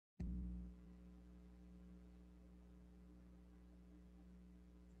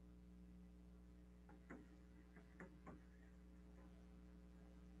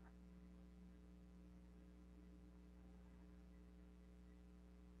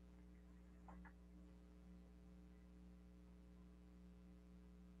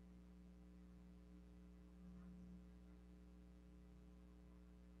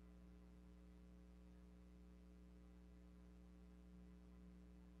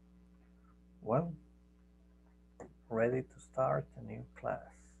Well, ready to start a new class.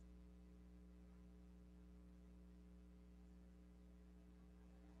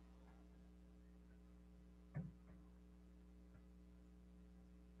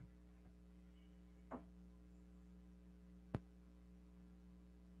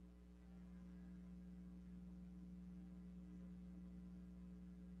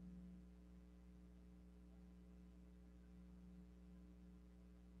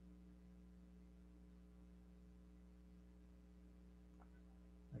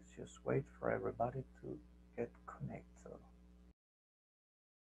 Let's just wait for everybody to get connected.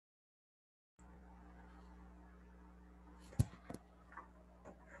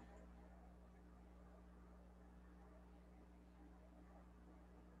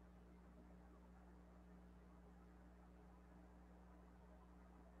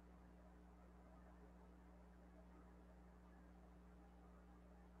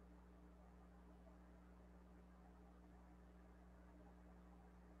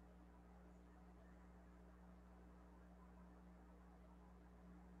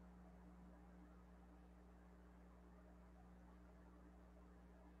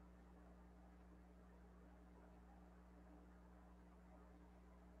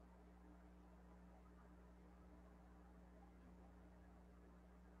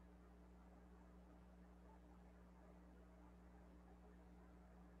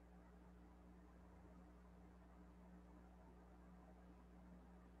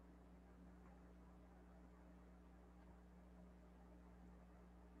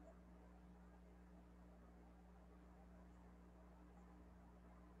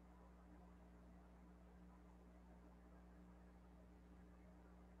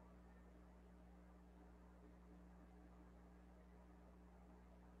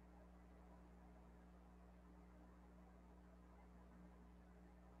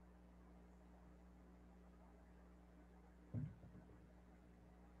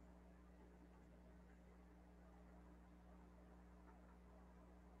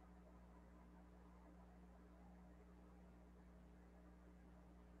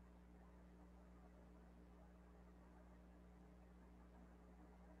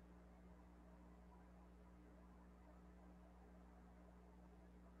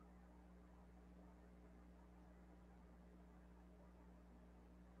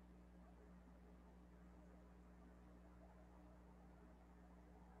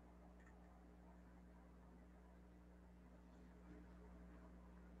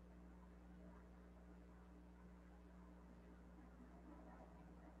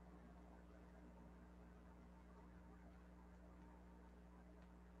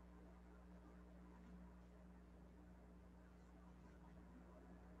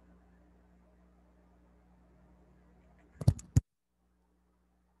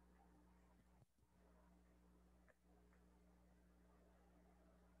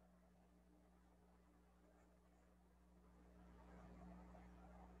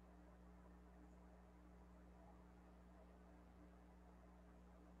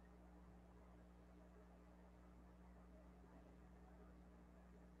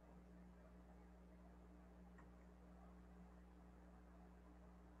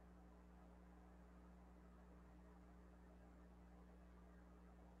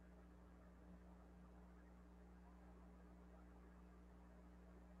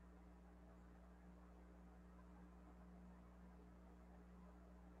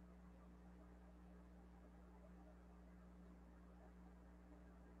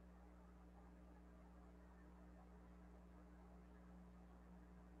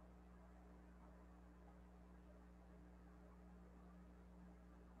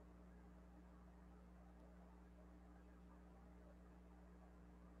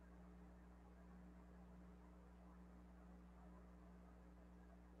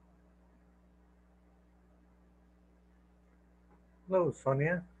 Hello,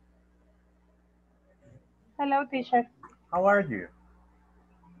 Sonia. Hello, teacher. How are you?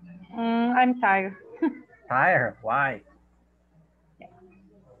 I'm tired. Tired? Why?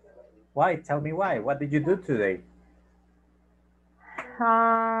 Why? Tell me why. What did you do today?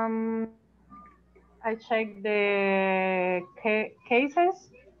 Um, I checked the cases.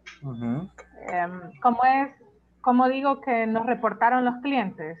 ¿Cómo digo que nos reportaron los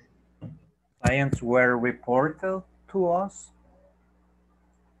clientes? Clients were reported to us.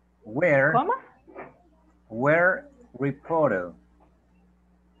 ¿Cómo? Were reported.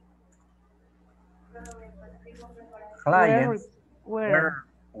 Clients were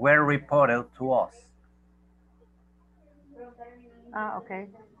reported to us. Okay.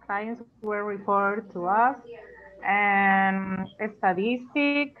 Clients were reported to us. And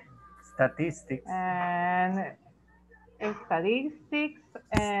Statistics. and statistics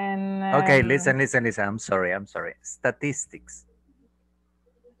and Okay, listen. I'm sorry. Statistics.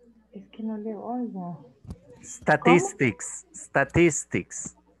 es que no le oigo. Statistics.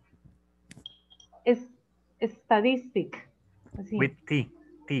 Statistics. Es statistic. Así. With T.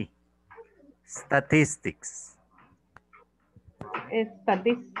 Statistics.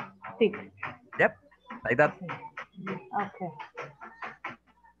 Statistic. Yep, like that. Okay.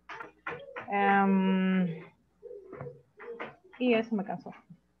 Y eso me cansó.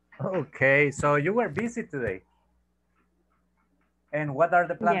 Okay, so you were busy today. And what are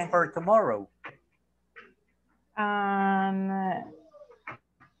the plans for tomorrow? I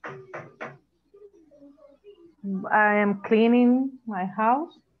am cleaning my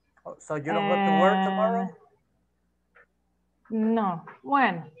house. So you don't go to work tomorrow? No,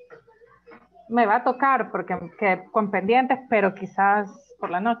 bueno, me va a tocar porque con pendientes, pero quizás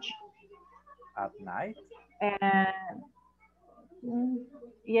por la noche. At night?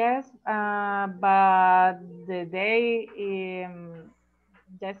 Yes, but the day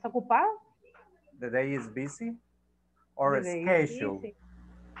ya está ocupado. The day is busy or The day is scheduled? busy.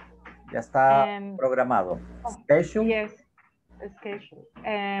 Ya está programado. Schedule? Yes, schedule.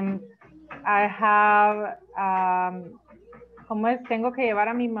 I have, ¿cómo es? Tengo que llevar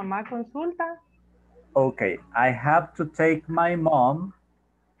a mi mamá a consulta. Okay, I have to take my mom.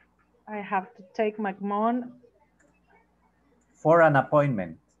 I have to take my mom. For an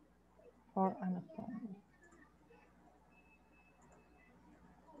appointment. For an appointment.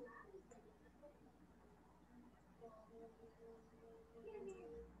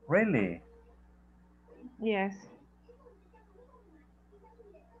 Really? Yes.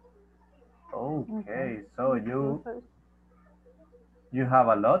 Okay, so you have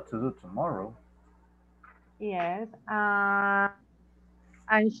a lot to do tomorrow. Yes.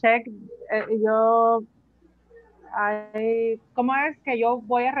 And check, ¿cómo es que yo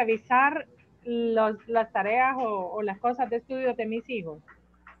voy a revisar las tareas o las cosas de estudio de mis hijos?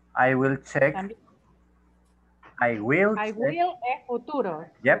 I will check. También. I will es futuro.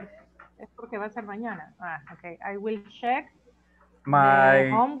 Yep. Es porque va a ser mañana. Okay. I will check my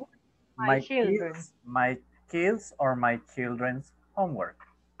the homework, my children. My kids or my children's homework.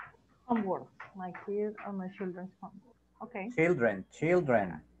 Homework. My kids or my children's homework. Okay. Children.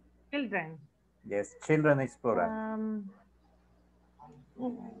 Children. Yes, children is plural.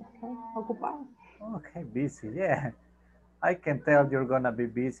 Okay. Ocupado. Okay, busy. Yeah. I can tell you're gonna be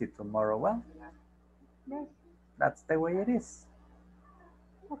busy tomorrow. Well, yes. That's the way it is.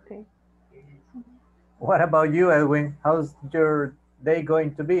 Okay. What about you, Edwin? How's your day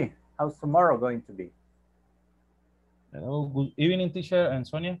going to be? How's tomorrow going to be? Hello, good evening, teacher and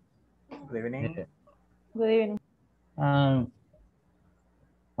Sonia. Good evening. Yeah. Good evening. My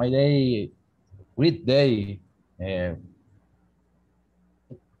day, great day.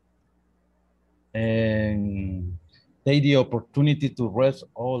 And take the opportunity to rest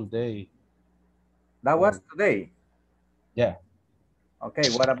all day. That was today? Yeah. Okay,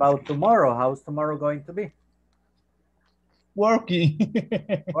 what about tomorrow? How's tomorrow going to be? Working.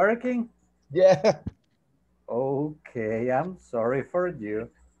 Working? Yeah. Okay, I'm sorry for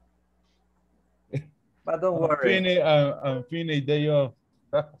you. But don't worry. I'm finished day off.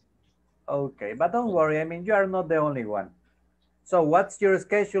 Okay, but don't worry. I mean, you are not the only one. So what's your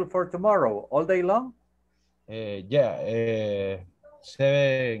schedule for tomorrow? All day long? Yeah,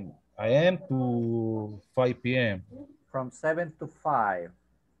 7 a.m. to 5 p.m. From 7 to 5.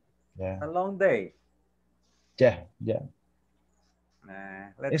 Yeah. A long day. Yeah.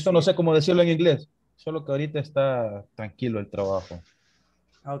 Esto no sé cómo decirlo en inglés. Solo que ahorita está tranquilo el trabajo.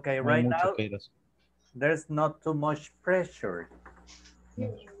 Okay, no right now, there's not too much pressure.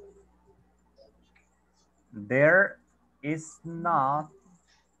 Yes. There is not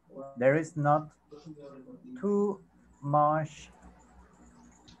too much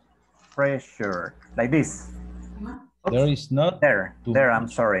pressure. Like this. Oops. There is not there. I'm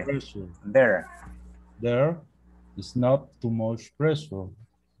sorry. Pressure. There is not too much pressure.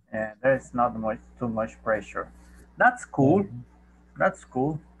 There is not too much pressure. That's cool. That's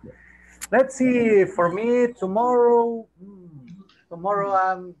cool. Let's see. For me, tomorrow,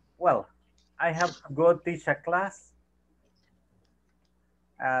 I have to go teach a class.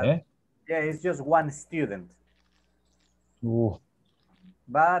 Yeah, it's just one student. Ooh.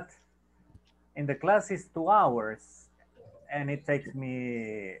 But in the class is 2 hours, and it takes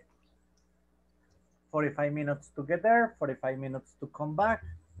me 45 minutes to get there, 45 minutes to come back.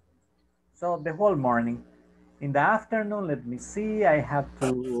 So the whole morning. In the afternoon, let me see, I have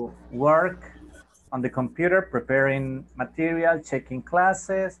to work on the computer, preparing material, checking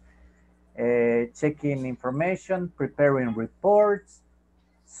classes, checking information, preparing reports.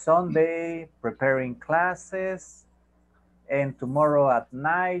 Sunday, preparing classes. And tomorrow at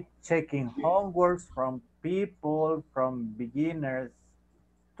night, checking homeworks from people, from beginners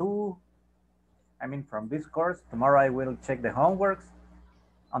to, from this course. Tomorrow I will check the homeworks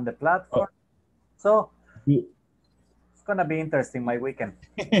on the platform. So it's gonna be interesting, my weekend.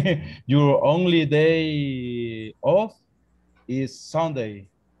 Your only day off is Sunday.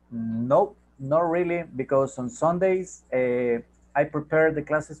 Nope, not really, because on Sundays, I prepare the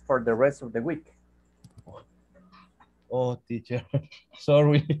classes for the rest of the week. Oh, teacher,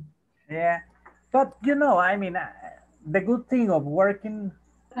 sorry. Yeah, but the good thing of working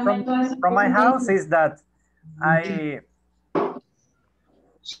from my house is that I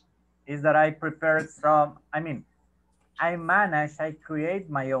prepared some, I create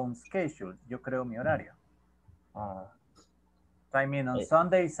my own schedule. Yo creo mi horario. So, on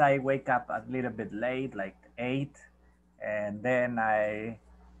Sundays, I wake up a little bit late, like 8, and then I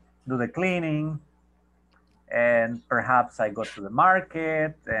do the cleaning, and perhaps I go to the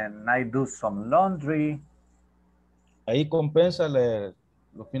market, and I do some laundry. Ahí compensa los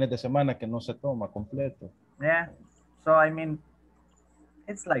fines de semana que no se toma completo. Yeah, so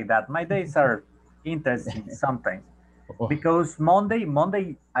it's like that. My days are interesting sometimes because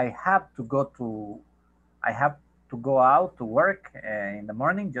Monday I have to go out to work in the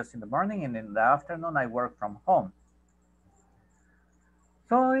morning, just in the morning, and in the afternoon I work from home.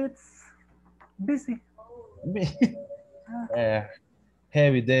 So it's busy.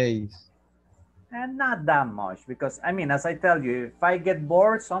 Heavy days. And not that much because as I tell you, if I get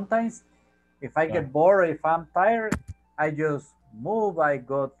bored sometimes, if I'm tired, I just move, I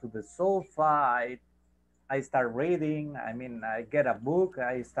go to the sofa, I start reading. I get a book,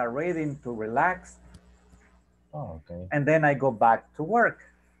 I start reading to relax. Oh, okay. And then I go back to work.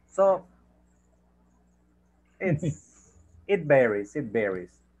 So it varies.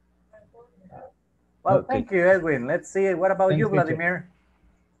 Well, okay. Thank you, Edwin. Let's see. What about you, Vladimir?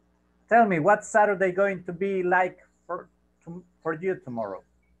 Tell me, what's Saturday going to be like for you tomorrow?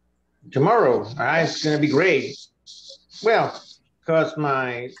 Tomorrow, it's going to be great. Well, because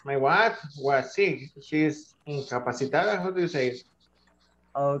my wife was sick. She's incapacitada. How do you say it?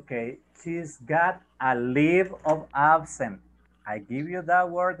 Okay, she's got a leave of absence. I give you that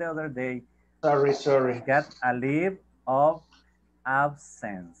word the other day. Sorry. She's got a leave of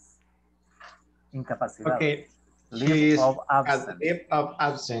absence. Incapacidad. Okay. Leave of absence. Leave of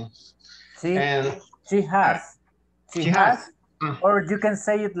absence. She has. Or you can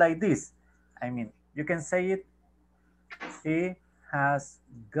say it like this. You can say it. She has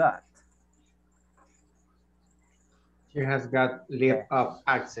got. She has got leave of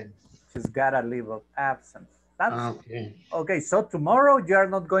absence. She's got a leave of absence. That's okay. Okay, so tomorrow you are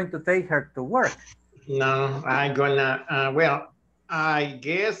not going to take her to work. No, I'm gonna, well, I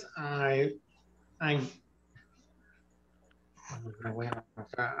guess I'm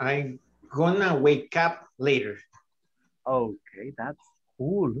gonna wake up later. Okay, that's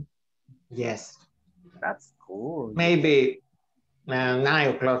cool. Yes. That's cool. Maybe 9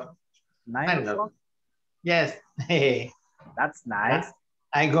 o'clock. 9 o'clock? Yes. That's nice.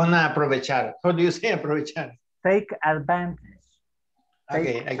 I'm gonna aprovechar. How do you say aprovechar? Take advantage.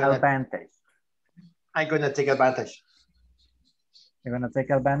 Okay, I'm gonna take advantage. You're gonna take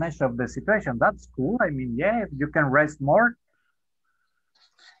advantage of the situation. That's cool. Yeah, you can rest more.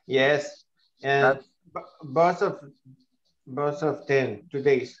 Yes, and both of them 2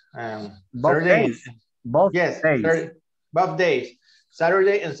 days. Both days. Both days,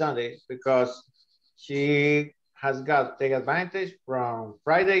 Saturday and Sunday, because she has got take advantage from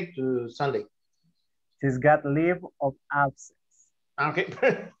Friday to Sunday. She's got leave of absence. Okay,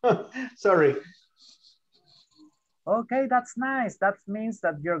 sorry. Okay, that's nice. That means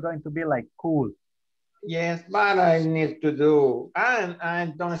that you're going to be like cool. Yes, but I need to do, and I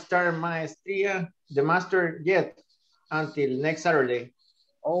don't start my the master yet until next Saturday.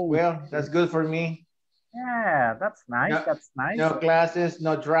 Oh, well, that's good for me. Yeah, that's nice. That's nice. No classes,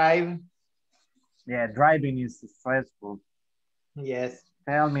 no drive. Yeah, driving is stressful. Yes.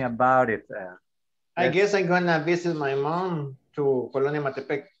 Tell me about it. I guess I'm gonna visit my mom to Colonia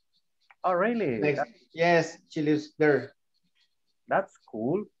Matepec. Oh, really? Yes, she lives there. That's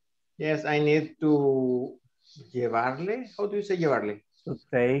cool. Yes, I need to llevarle. How do you say llevarle? To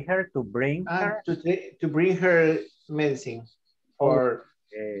take her, to bring her? To bring her medicine for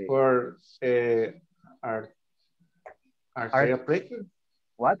arterial pressure.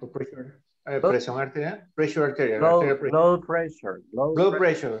 What? Pressure. Presión arterial. Pressure arterial. Blood pressure. Blood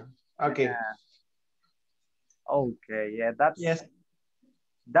pressure. Okay. Yeah. Okay. Yeah, that's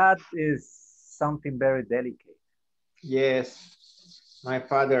That is something very delicate. Yes, my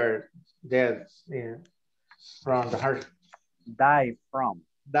father dead from the heart. Die from.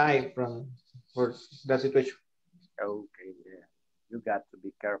 Died from for that situation. Okay, yeah. You got to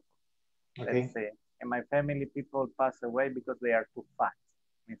be careful. Okay. Let's say, in my family, people pass away because they are too fat.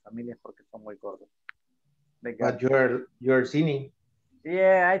 Mi familia es porque son muy gordos. They got... But you're sinning.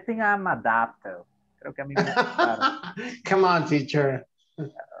 Yeah, I think I'm adapted. Creo que a mí me Come on, teacher.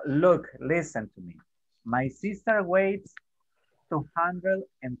 Look, listen to me. My sister weighs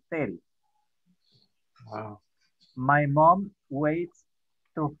 230. Wow. My mom weighs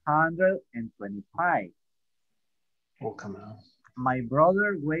 225. Oh, come on. My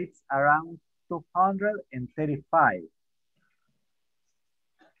brother weighs around 235.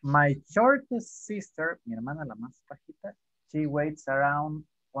 My shortest sister, mi hermana la más bajita, she weighs around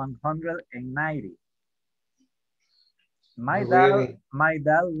 190. My Really?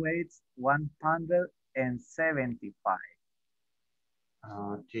 dad weighs 175.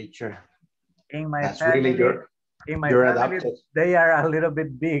 Oh, teacher. In my That's family, really you're adopted. they are a little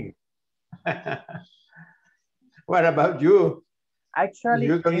bit big. What about you? Actually,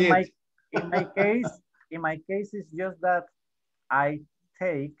 You don't in my eat. case, it's just that I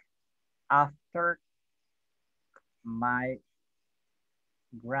take after my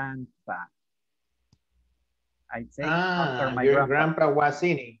grandpa. I take after my your grandpa was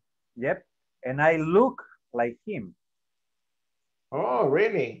in it. Yep, and I look like him. Oh,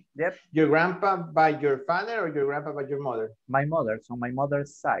 really? Yep. Your grandpa by your father or your grandpa by your mother? My mother, so my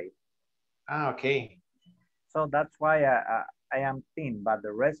mother's side. Ah, okay. So that's why I am thin, but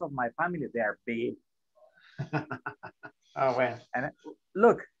the rest of my family, they are big. Oh, well. And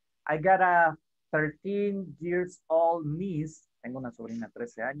look, I got a 13 years old niece. Tengo una sobrina de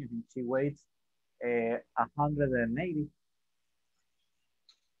 13 años and she weighs 180.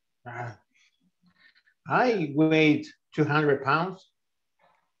 I weighed 200 pounds.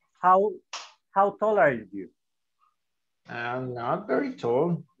 How tall are you? I'm not very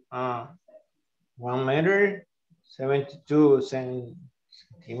tall. 1 meter, 72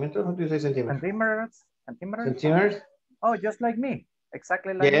 centimeters. How do you say centimeters? Centimeters? Oh, just like me.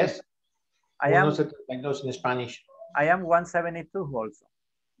 Exactly like yes. me. I am like those in Spanish. I am 172 also.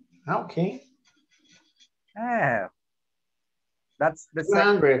 Okay. Yeah. That's the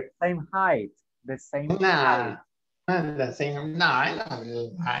same height. The same height. The same,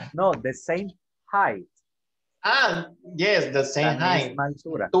 no, the same height. Ah, yes, the same height.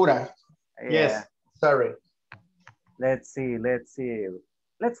 Altura. Yeah. Yes, sorry. Let's see. Let's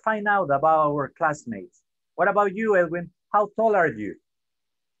find out about our classmates. What about you, Edwin? How tall are you?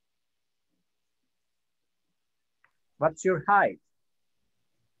 What's your height?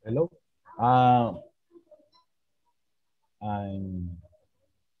 Hello. I'm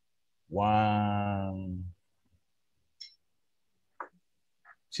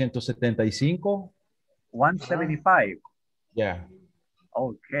 175. 175. Yeah.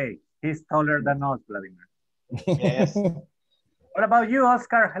 Okay. He's taller than us, Vladimir. Yes. What about you,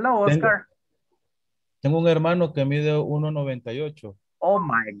 Oscar? Hello, Oscar. Tengo un hermano que mide 1.98. Oh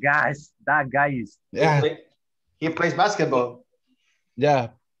my gosh, that guy is... Yeah. He plays basketball.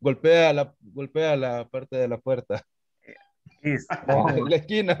 Ya, golpea la parte de la puerta. He's tall. La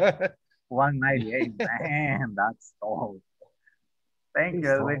esquina. 198, man, that's tall. Thank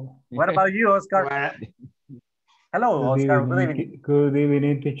you, Edwin. What about you, Oscar? Hello, Oscar. Good evening. Good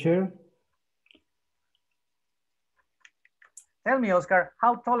evening, teacher. Tell me, Oscar,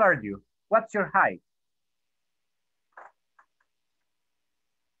 how tall are you? What's your height?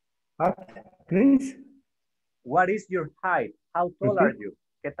 What, please? What is your height? How tall are you?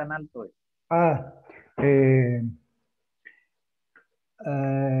 ¿Qué tan alto es?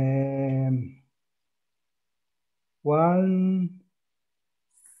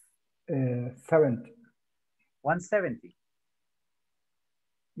 170. 170.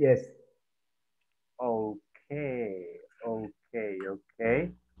 Yes. Okay.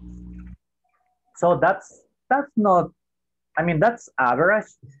 So that's not, I mean, that's average.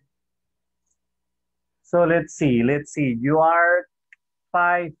 So let's see. You are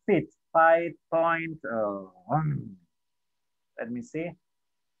 5 feet, 5 point, let me see.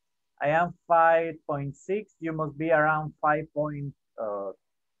 I am 5.6. You must be around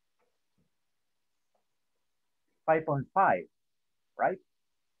 5.5, right?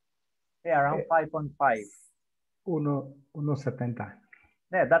 Yeah, around 5.5. 170.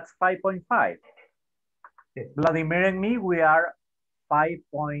 Yeah, that's 5.5. Yes. Vladimir and me, we are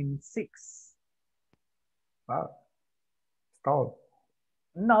 5.6. Wow, tall.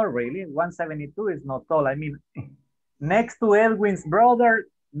 Not really. 172 is not tall. I mean, next to Edwin's brother,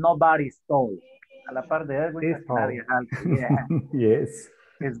 Nobody's tall. A la par de Edwin, He's casi tall. nadie es alto. Yeah, Yes.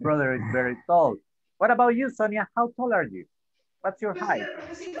 his brother is very tall. What about you, Sonia? How tall are you? What's your height?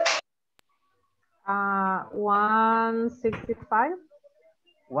 165.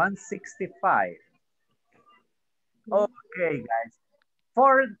 165. Okay, guys.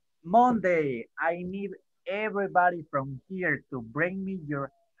 For Monday, I need everybody from here to bring me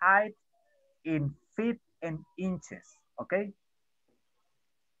your height in feet and inches, okay?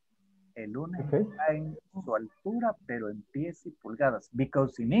 El lunes Okay. está en su altura, pero en pies y pulgadas.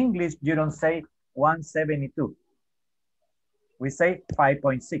 Because in English, you don't say 172. We say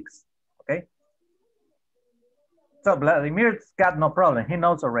 5.6, okay? So Vladimir's got no problem. He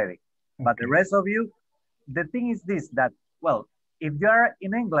knows already. But the rest of you, the thing is this, that, well, if you're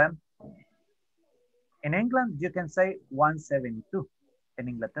in England, you can say 172. En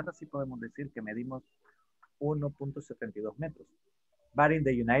Inglaterra sí podemos decir que medimos 1.72 metros. But in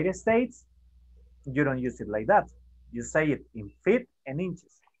the United States, you don't use it like that. You say it in feet and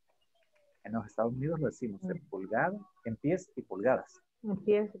inches. En los Estados Unidos lo decimos en pulgadas, en pies y pulgadas. En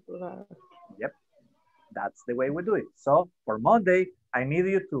pies y pulgadas. Yep. That's the way we do it. So for Monday, I need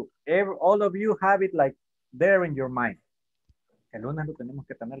you to, all of you have it like there in your mind. El lunes lo tenemos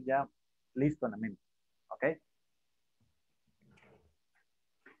que tener ya listo en la mente. Okay?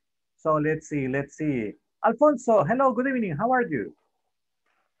 So let's see. Alfonso, hello, good evening. How are you?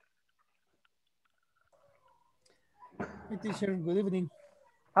 Hi, teacher. Good evening.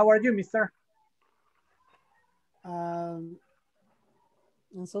 How are you, mister? And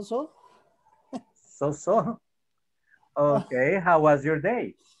so. So. Okay, how was your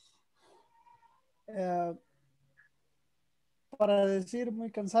day? Para decir muy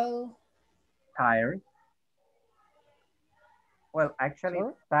cansado. Tired. Well, actually,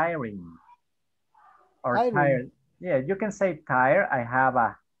 Sorry? tiring. Or Tiring. tired. Yeah, you can say tired. I have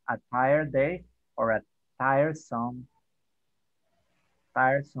a tired day or a tiresome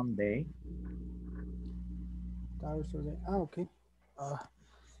day. Tiresome day. Okay.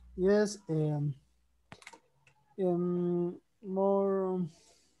 Yes. More.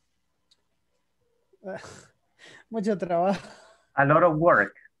 Mucho trabajo. A lot of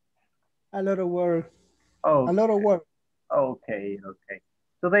work. A lot of work. Oh. A lot of work. Okay.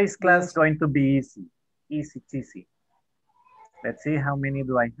 Today's class is going to be easy cheesy. Let's see, how many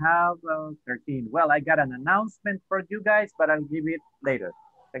do I have? 13. Well, I got an announcement for you guys, but I'll give it later.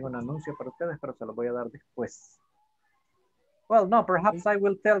 Tengo un anuncio para ustedes, pero se lo voy a dar después. Well, no, perhaps I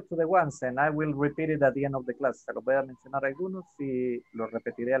will tell to the ones and I will repeat it at the end of the class. Se lo voy a mencionar a algunos y lo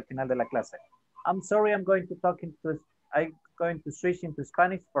repetiré al final de la clase. I'm sorry, I'm going to switch into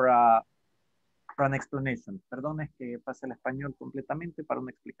Spanish for an explanation. Perdón, es que pase el español completamente para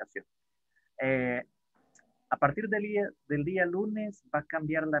una explicación. A partir del día lunes va a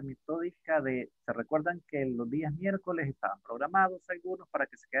cambiar la metódica de, ¿se recuerdan que los días miércoles estaban programados algunos para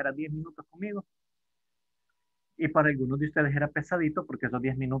que se quedaran 10 minutos conmigo? Y para algunos de ustedes era pesadito porque esos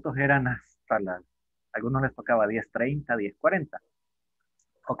 10 minutos eran hasta algunos les tocaba 10:30, 10:40.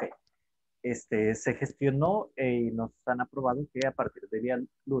 Ok. Se gestionó y nos han aprobado que a partir del día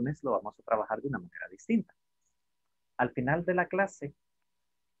lunes lo vamos a trabajar de una manera distinta. Al final de la clase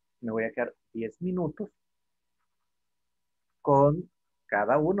me voy a quedar 10 minutos con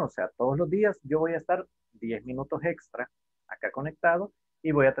cada uno, o sea, todos los días yo voy a estar 10 minutos extra acá conectado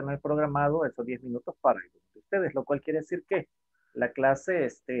y voy a tener programado esos 10 minutos para algunos de ustedes, lo cual quiere decir que la clase,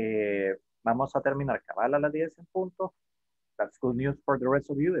 vamos a terminar cabal a las 10 en punto. That's good news for the rest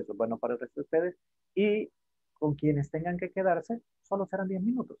of you, eso es bueno para el resto de ustedes, y con quienes tengan que quedarse, solo serán 10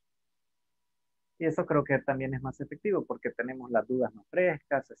 minutos. Y eso creo que también es más efectivo porque tenemos las dudas más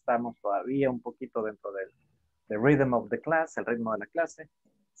frescas, estamos todavía un poquito dentro del rhythm of the class, el ritmo de la clase.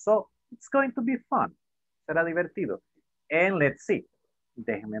 So, it's going to be fun. Será divertido. And let's see.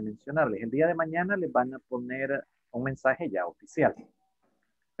 Déjenme mencionarles. El día de mañana les van a poner un mensaje ya oficial.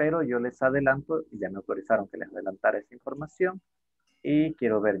 Pero yo les adelanto, y ya me autorizaron que les adelantara esa información. Y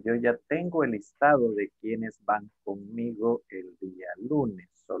quiero ver, yo ya tengo el listado de quienes van conmigo el día lunes.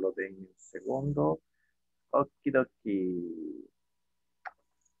 Solo denme un segundo. Okidoki.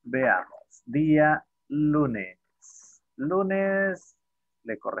 Veamos. Día lunes. Lunes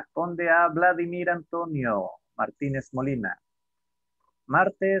le corresponde a Vladimir Antonio Martínez Molina.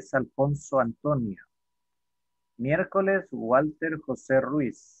 Martes, Alfonso Antonio. Miércoles, Walter José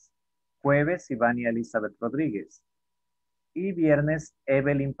Ruiz. Jueves, Ivania Elizabeth Rodríguez. Y viernes,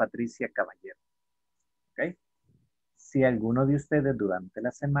 Evelyn Patricia Caballero. ¿Ok? Si alguno de ustedes durante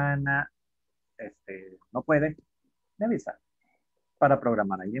la semana no puede, me avisa para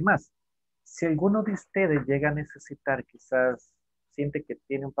programar a alguien más. Si alguno de ustedes llega a necesitar quizás siente que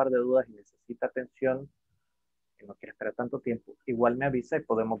tiene un par de dudas y necesita atención, y no quiere esperar tanto tiempo, igual me avisa y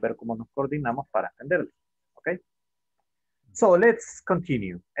podemos ver cómo nos coordinamos para atenderle. Okay? So let's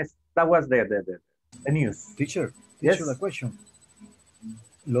continue. That was the news. Teacher, Yes. teacher, the question.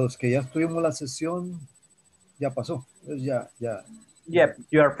 Los que ya estuvimos la sesión, ya pasó. Ya. Yep,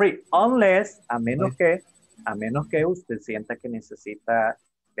 you are free, unless, a menos que usted sienta que necesita,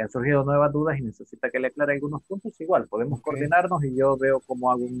 que han surgido nuevas dudas y necesita que le aclare algunos puntos, igual, podemos coordinarnos y yo veo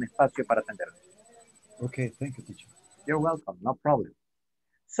cómo hago un espacio para atenderle. Okay, thank you, teacher. You're welcome, no problem.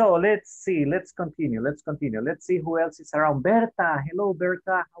 So let's see, let's continue. Let's see who else is around. Berta, hello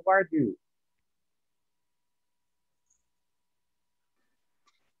Berta, how are you?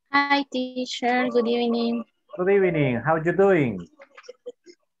 Hi, teacher. Good evening. Good evening, how you doing?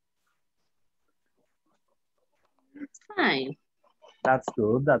 Fine. That's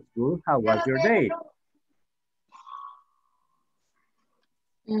good, that's good. How was your day?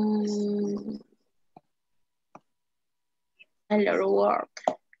 A lot of work.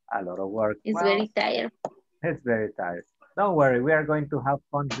 A lot of work. It's very tired. It's very tired. Don't worry, we are going to have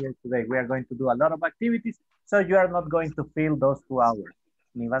fun here today. We are going to do a lot of activities, so you are not going to feel those 2 hours.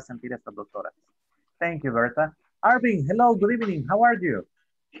 Ni vas a sentir estas 2 horas. Thank you, Berta. Arvin, hello, good evening. How are you?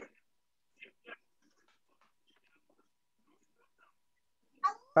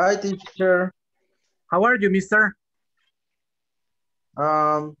 Hi, teacher. How are you, mister?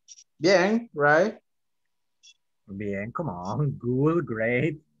 Bien, right? Bien, come on. Good,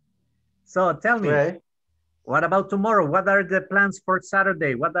 great. So tell me, Right. what about tomorrow? What are the plans for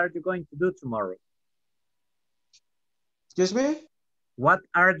Saturday? What are you going to do tomorrow? Excuse me? What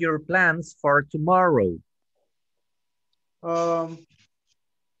are your plans for tomorrow?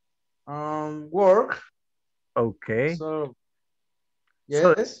 Work. Okay. So,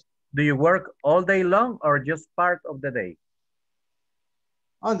 So, yes, do you work all day long or just part of the day?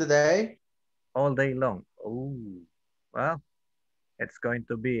 on the day. All day long. Oh, well, it's going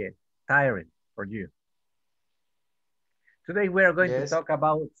to be tiring for you. Today we are going to talk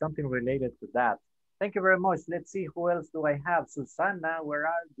about something related to that. Thank you very much. Let's see who else do I have. Susana, where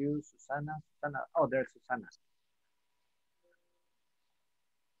are you? Susana. Oh, there's Susana.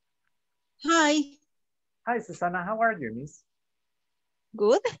 Hi. Hi, Susana. How are you, miss?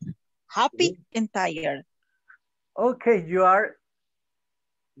 Good. Happy and tired. Okay, you are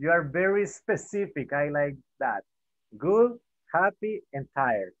very specific. I like that. Good, happy, and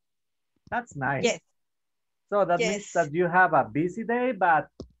tired. That's nice. Yes. So that means that you have a busy day, but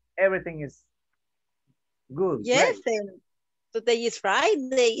everything is good. Yes, great. and today is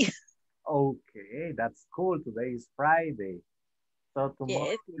Friday. Okay, that's cool. Today is Friday. So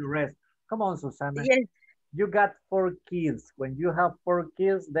tomorrow you rest. Come on, Susana. Yes. You got 4 kids. When you have 4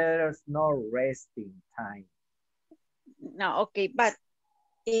 kids, there's no resting time. No, okay, but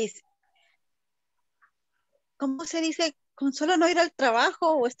 ¿cómo se dice? Con solo no ir al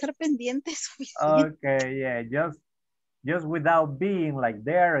trabajo o estar pendiente es suficiente. Okay, yeah, just without being like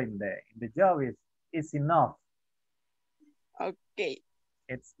there in the job is enough. Okay.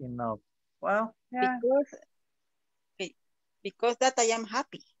 It's enough. Well, yeah. Because that I am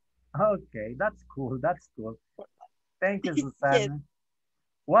happy. Okay, that's cool. That's cool. Thank you, Susana. Yes.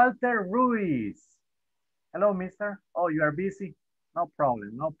 Walter Ruiz. Hello, mister. Oh, you are busy? No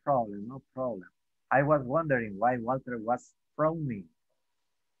problem, no problem, no problem. I was wondering why Walter was frowning.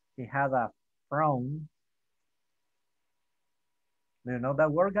 He had a frown. Do you know that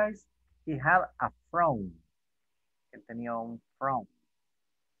word, guys? He had a frown. Él tenía un frown.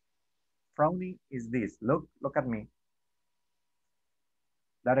 Frowning is this. Look at me.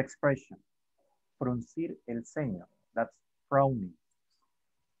 That expression. Fruncir el ceño. That's frowning.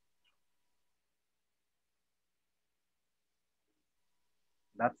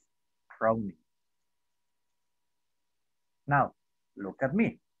 That's frowning. Now, look at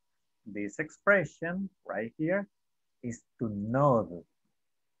me. This expression right here is to nod.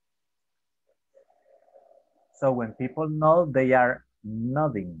 So when people nod, they are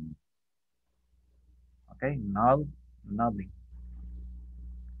nodding. Okay, nodding.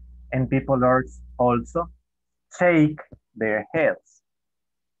 And people also shake their heads.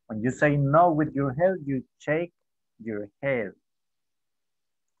 When you say no with your head, you shake your head.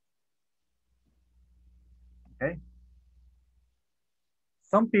 Okay.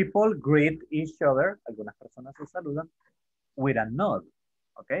 Some people greet each other, algunas personas se saludan, with a nod,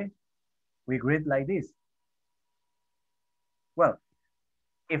 okay? We greet like this. Well,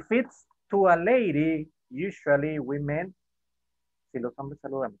 if it's to a lady, usually women, si los hombres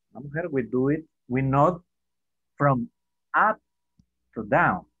saludan a una mujer, we do it, we nod from up to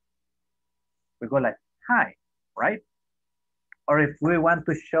down. We go like, hi, right? Or if we want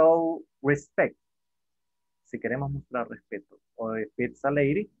to show respect. Si queremos mostrar respeto. Or if it's a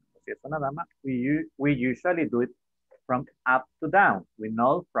lady, si es una dama, we usually do it from up to down. We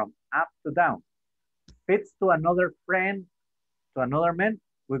know from up to down. If it's to another friend, to another man,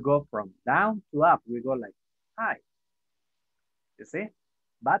 we go from down to up. We go like, hi. You see?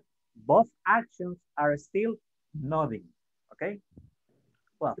 But both actions are still nodding. Okay?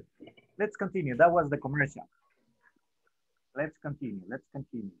 Well, let's continue. That was the commercial. Let's continue. Let's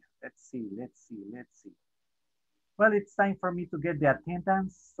continue. Let's see. Well, it's time for me to get the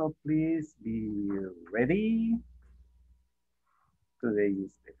attendance. So please be ready. Today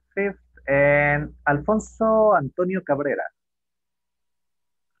is the 5th. And Alfonso Antonio Cabrera.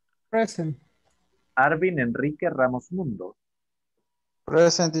 Present. Arvin Enrique Ramos Mundo.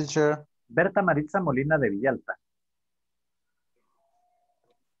 Present, teacher. Berta Maritza Molina de Villalta.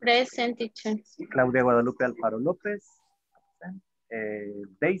 Present, teacher. Claudia Guadalupe Alfaro López.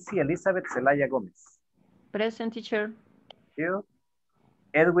 Daisy Elizabeth Zelaya Gómez. Present, teacher. Thank you.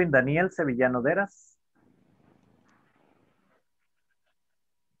 Edwin Daniel Sevillano Deras.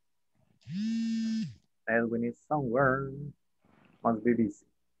 Edwin is somewhere. Must be busy.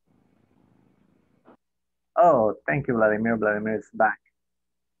 Oh, thank you, Vladimir. Vladimir is back.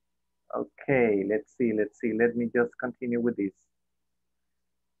 Okay, let's see. Let me just continue with this.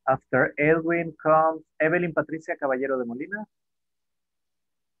 After Edwin comes Evelyn Patricia Caballero de Molina.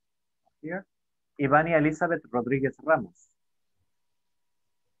 Here. Ivania Elizabeth Rodríguez Ramos.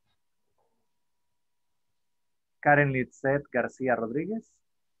 Karen Litzet García Rodríguez.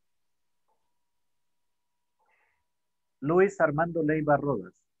 Luis Armando Leiva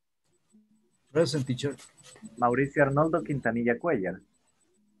Rodas. Present, teacher. Mauricio Arnoldo Quintanilla Cuellar.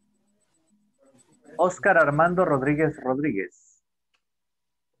 Oscar Armando Rodríguez Rodríguez.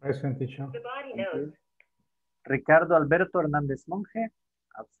 Present, teacher. Ricardo Alberto Hernández Monge.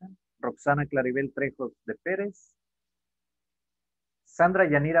 Absent. Roxana Claribel Trejos de Pérez. Sandra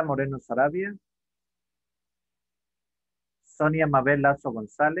Yanira Moreno Sarabia. Sonia Mabel Lazo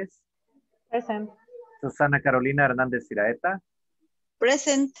González. Present. Susana Carolina Hernández Iraeta.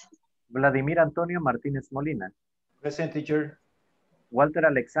 Present. Vladimir Antonio Martínez Molina. Present, teacher. Walter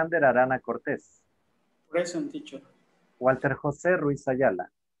Alexander Arana Cortés. Present, teacher. Walter José Ruiz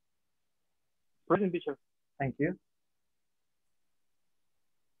Ayala. Present, teacher. Thank you.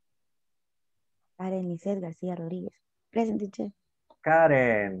 Karen Lizeth García Rodríguez. Present, teacher.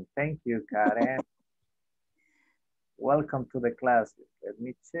 Karen. Thank you, Karen. Welcome to the class. Let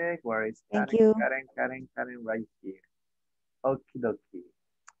me check. Where is Karen? Thank you. Karen, right here. Okie dokie.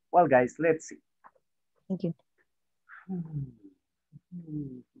 Well, guys, let's see. Thank you.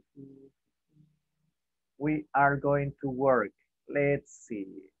 We are going to work. Let's see.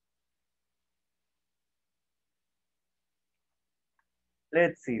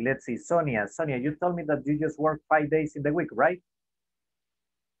 Let's see. Sonia, you told me that you just work 5 days in the week, right?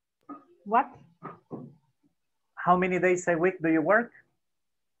 What? How many days a week do you work?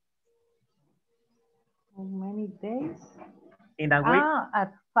 How many days? In a week?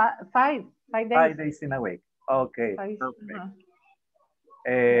 At 5 days. 5 days in a week. Okay, Five, perfect.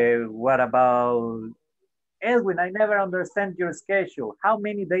 What about Edwin? I never understand your schedule. How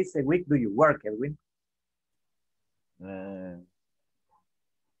many days a week do you work, Edwin?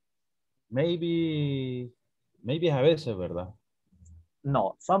 Maybe a veces, ¿verdad?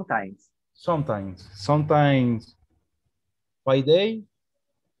 No, sometimes. Sometimes 5 days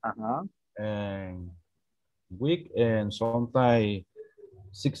and week, and sometimes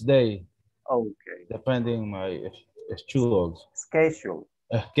 6 days. Okay. Depending my schedule. Schedule.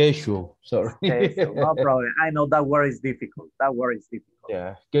 Schedule, sorry. Schedule, no problem. I know that word is difficult.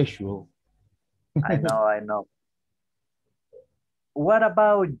 Yeah, schedule. I know. What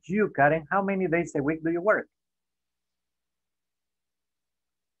about you, Karen? How many days a week do you work?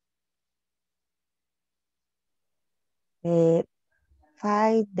 Uh,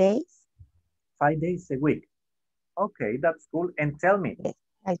 5 days. 5 days a week. Okay, that's cool. And tell me. Yes,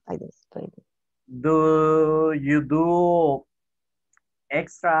 5 days. 5 days. Do you do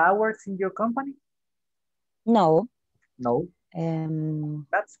extra hours in your company? No. No.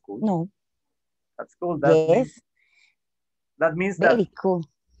 That's cool. No. That's cool. That means very cool.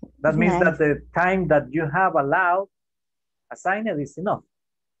 That means nice. that the time that you have allowed assigned is enough.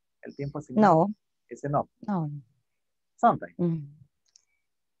 El tiempo asignado is enough. No. Sometimes.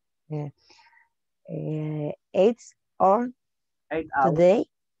 Yeah. 8 or 8 hours.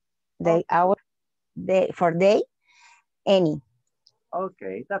 Today, for day, any.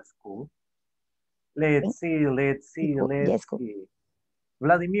 Okay, that's cool. Let's see. Yes, cool.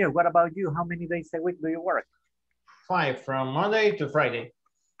 Vladimir, what about you? How many days a week do you work? 5 from Monday to Friday.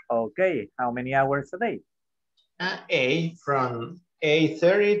 Okay, how many hours a day? 8 from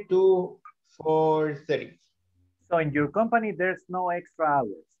 8:30 to 4:30. So in your company, there's no extra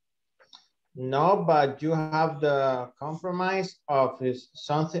hours. No, but you have the compromise of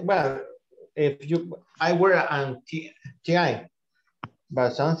something. Well, if I work on TI,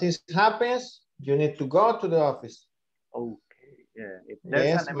 but something happens, you need to go to the office. Okay, yeah. If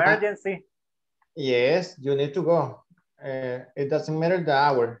there's an emergency. Yes, you need to go. It doesn't matter the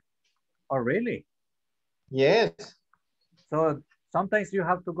hour. Oh, really? Yes. So sometimes you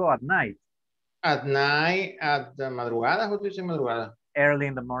have to go at night. At night, at the madrugada, how do you say madrugada? Early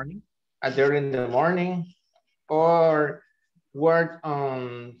in the morning. Early in the morning, or work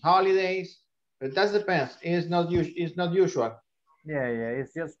on holidays. But that depends. It's not usual. Yeah,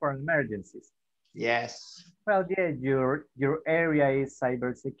 it's just for emergencies. Yes. Well, yeah, your area is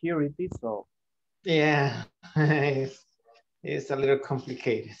cybersecurity, so. Yeah, it's a little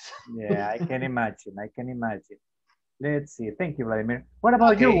complicated. Yeah, I can imagine. Let's see. Thank you, Vladimir. What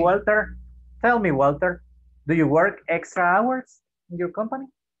about you, Walter? Tell me, Walter, do you work extra hours in your company?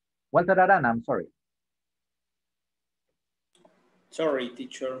 Walter Arana, I'm sorry. Sorry,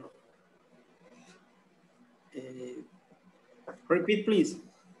 teacher. Repeat, please.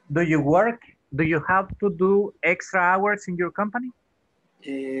 Do you have to do extra hours in your company?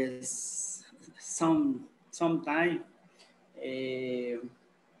 Sometime.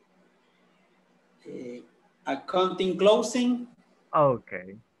 Accounting closing.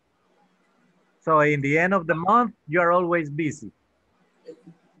 Okay. So in the end of the month, you're always busy.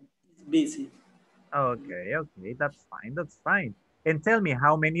 Busy. Okay, that's fine. And tell me,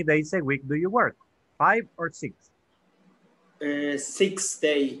 how many days a week do you work? 5 or 6? 6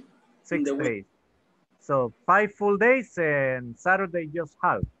 days. 6 days. So 5 full days and Saturday just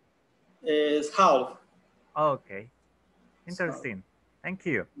half. Half. Okay. Interesting. Thank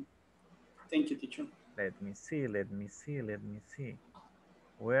you. Thank you, teacher. Let me see.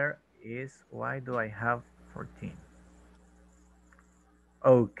 Why do I have 14?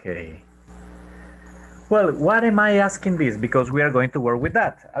 Okay. Well, why am I asking this? Because we are going to work with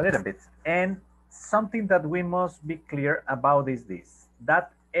that a little bit. And something that we must be clear about is this,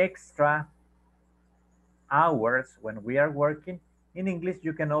 that extra hours when we are working, in English,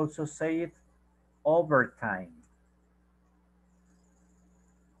 you can also say it overtime.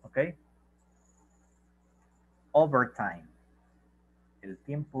 Okay? Overtime. El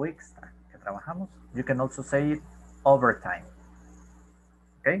tiempo extra que trabajamos, you can also say it overtime.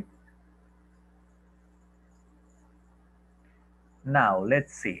 Okay? Now,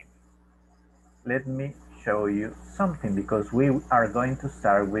 let's see. Let me show you something because we are going to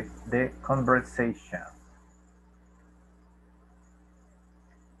start with the conversation.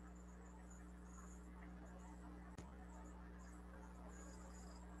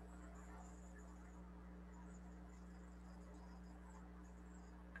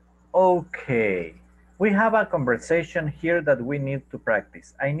 Okay, we have a conversation here that we need to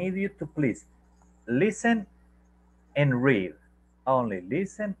practice. I need you to please listen and read. Only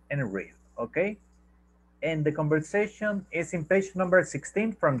listen and read, okay? And the conversation is in page number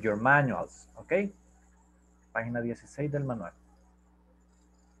 16 from your manuals, okay? Página 16 del manual.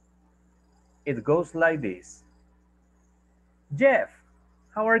 It goes like this. Jeff,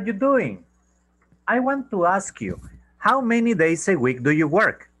 how are you doing? I want to ask you, how many days a week do you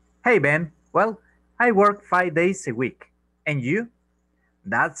work? Hey, Ben, well, I work 5 days a week. And you?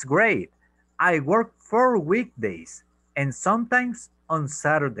 That's great. I work 4 weekdays and sometimes on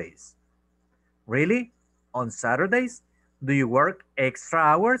Saturdays. Really? On Saturdays? Do you work extra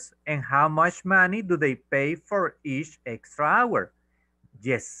hours? And how much money do they pay for each extra hour?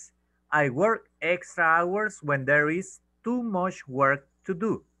 Yes, I work extra hours when there is too much work to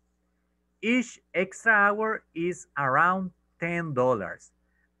do. Each extra hour is around $10.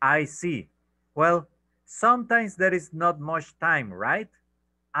 I see. Well, sometimes there is not much time, right?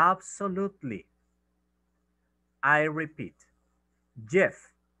 Absolutely. I repeat.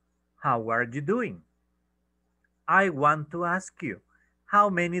 Jeff, how are you doing? I want to ask you,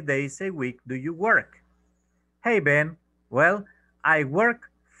 how many days a week do you work? Hey, Ben, well, I work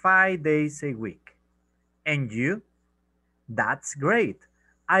 5 days a week. And you? That's great.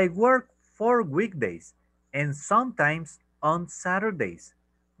 I work 4 weekdays and sometimes on Saturdays.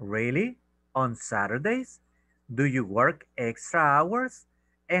 Really? On Saturdays? Do you work extra hours?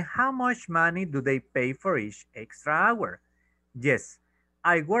 And how much money do they pay for each extra hour? Yes,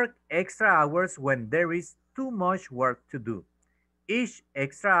 I work extra hours when there is too much work to do. Each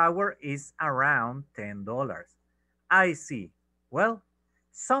extra hour is around $10. I see. Well,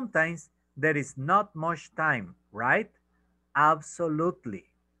 sometimes there is not much time, right? Absolutely.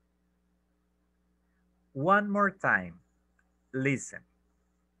 One more time. Listen.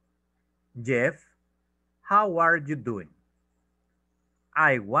 Jeff, how are you doing?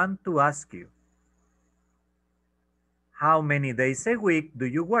 I want to ask you, how many days a week do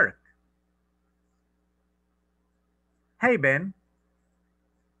you work? Hey, Ben.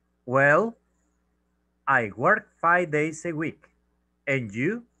 Well, I work 5 days a week. And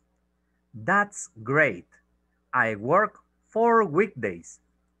you? That's great. I work 4 weekdays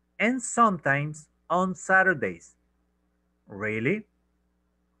and sometimes on Saturdays. Really?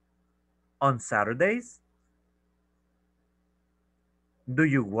 On Saturdays? Do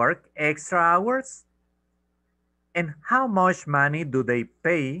you work extra hours? And how much money do they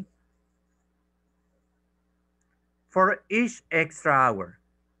pay for each extra hour?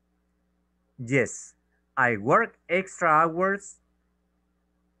 Yes, I work extra hours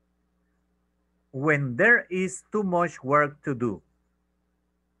when there is too much work to do.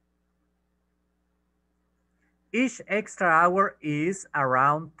 Each extra hour is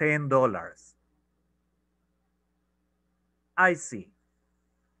around $10. I see.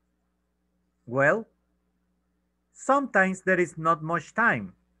 Well, sometimes there is not much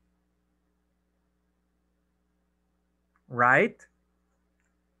time, right?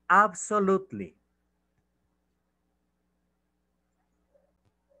 Absolutely.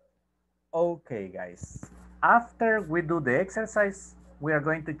 Okay, guys. After we do the exercise, we are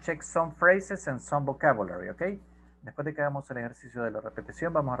going to check some phrases and some vocabulary, okay? Después de que hagamos el ejercicio de la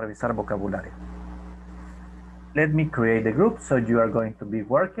repetición, vamos a revisar vocabulario. Let me create the group. So you are going to be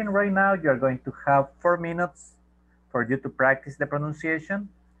working right now. You are going to have 4 minutes for you to practice the pronunciation.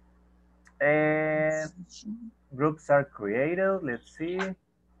 And groups are created. Let's see.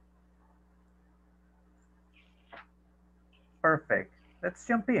 Perfect. Let's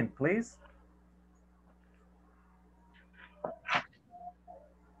jump in, please.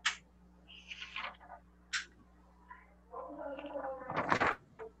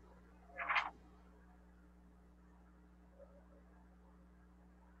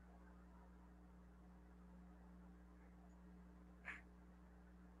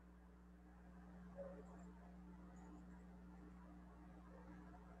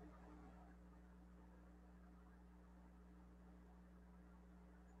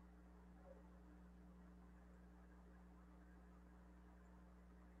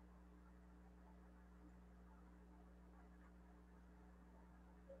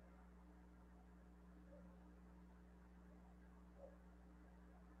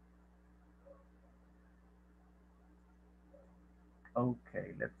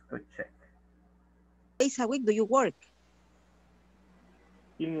 Okay, let's go check. Days a week do you work?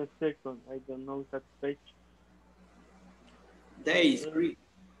 Give me a second. I don't know that page. Days, great.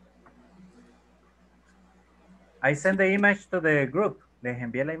 I sent the image to the group. Les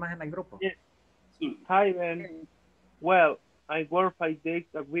envié la imagen al grupo. Yes. Hi, Ben. Well, I work 5 days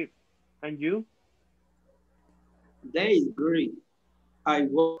a week. And you? Days, great. I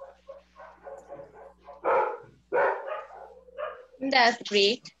work. That's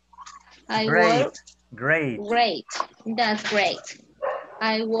great. I Great. work. Great. Great. That's great.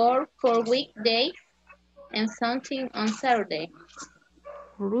 I work 4 weekdays and something on Saturday.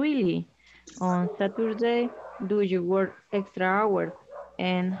 Really? On Saturday, do you work extra hours?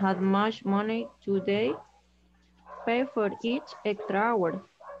 And how much money do they pay for each extra hour?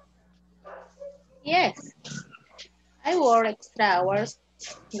 Yes, I work extra hours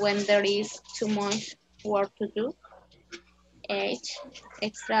when there is too much work to do. Each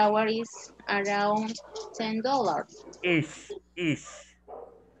extra hour is around $10. Ish. It's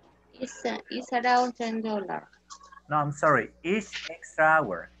around $10. No, I'm sorry. Each extra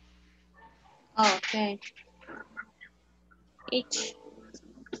hour. Okay. Each.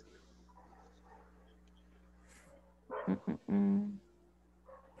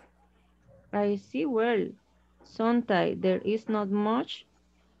 I see well. Sometimes there is not much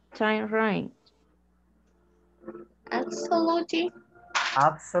time, right? Absolutely.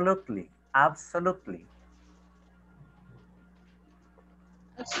 Absolutely. Absolutely.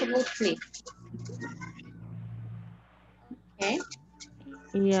 Absolutely. Okay.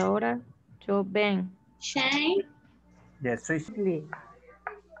 Y ahora yo ven. Shane. Yes, switch.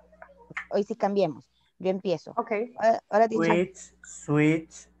 Hoy sí cambiemos. Yo empiezo. Okay. Ahora teacher.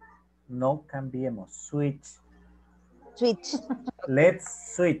 Switch. No cambiemos. Switch. Switch.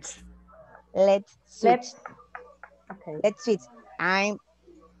 Let's switch. Let's switch. Okay. Let's switch. I'm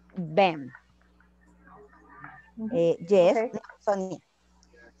Ben. Yes, Okay. Sonia.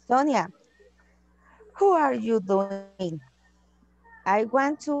 Sonia, who are you doing? I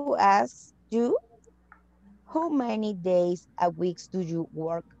want to ask you, How many days a week do you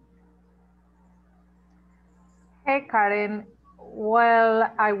work? Hey, Karen. Well,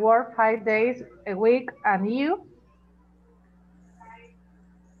 I work 5 days a week, and you?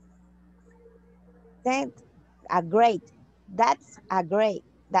 That's a great. That's a great.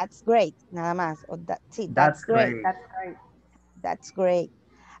 That's great. Nada más. O sí, that's That's great. great. That's right. That's great.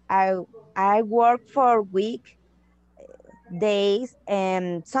 I I work for week days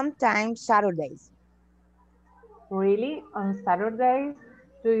and sometimes Saturdays. Really? On Saturdays,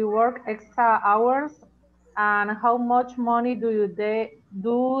 do you work extra hours? And how much money do they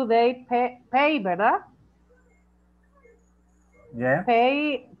pay, ¿verdad? Yeah.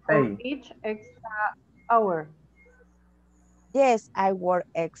 Pay for Pay. each extra hour. Yes, I work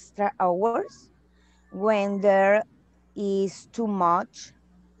extra hours when there is too much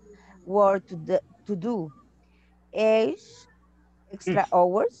work to do. Each extra Ish.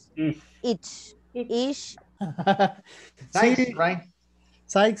 hours, Ish. each. Sykes, Sí, right?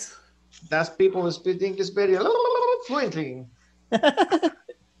 Sykes. That's people who speak English very fluently.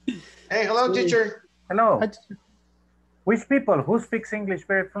 Hey, hello, Sí. teacher. Hello. Which people? Who speaks English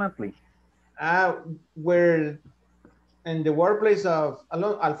very fluently? We're in the workplace of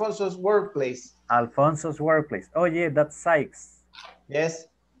Alfonso's workplace. Alfonso's workplace. Oh yeah, that's Sykes. Yes.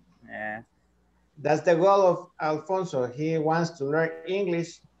 Yeah. That's the goal of Alfonso. He wants to learn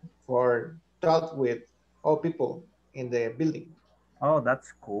English for talk with all people in the building. Oh,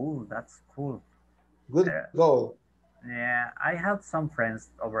 that's cool. That's cool. Good goal. Yeah, I have some friends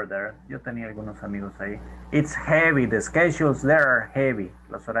over there. Yo tenía algunos amigos ahí. It's heavy. The schedules there are heavy.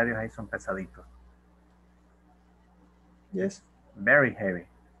 Los horarios ahí son pesaditos. Yes. Very heavy.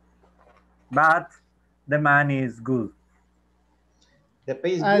 But the money is good. The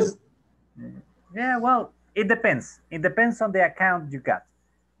pay is good. Yeah, well, it depends. It depends on the account you got.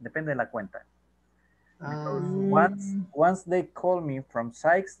 Depende de la cuenta. Because once they call me from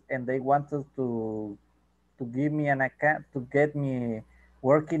Sykes and they wanted to give me an account, to get me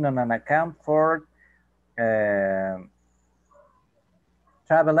working on an account for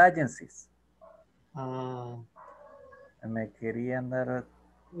travel agencies. Me querían dar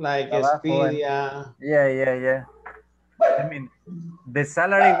like trabajo Expedia. Yeah. I mean, the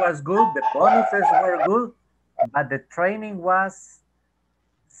salary was good, the bonuses were good, but the training was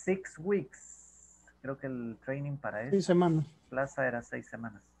 6 weeks. Creo que el training para esa 6 semanas. plaza era 6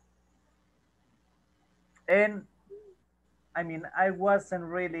 semanas. And I mean, I wasn't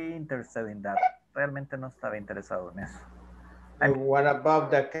really interested in that. Realmente no estaba interesado en eso. What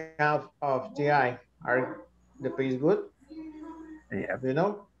about the account of TI? Are the pay is good? Yeah. Do you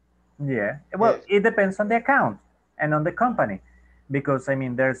know? Yeah. Well, it depends on the account and on the company, because I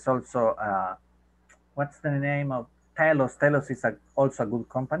mean, there's also what's the name of Telos? Telos is also a good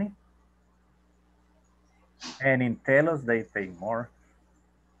company, and in Telos they pay more.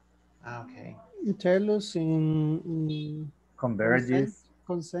 Okay. Tell us in Converges.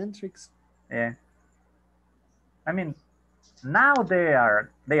 Concentrics. Yeah. I mean, now they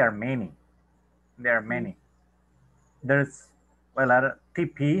are many. There are many. There's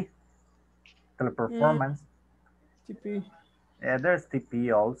TP, Teleperformance. TP. Yeah, there's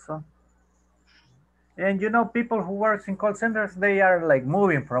TP also. And you know, people who work in call centers, they are like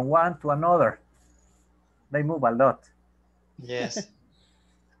moving from one to another. They move a lot. Yes.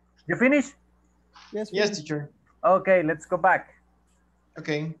 You finish? Yes, teacher. Okay, let's go back.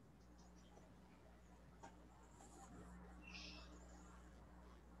 Okay.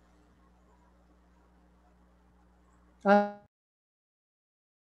 Hi.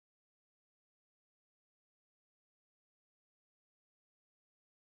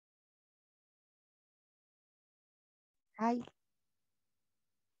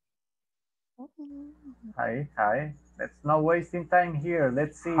 Hi. Let's not wasting time here.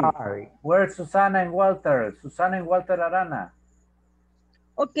 Let's see. Hi. Where's Susana and Walter? Susana and Walter Arana.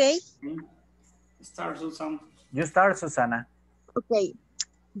 Okay. Start, Susan. You start, Susana. Okay.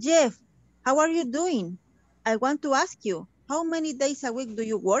 Jeff, how are you doing? I want to ask you, how many days a week do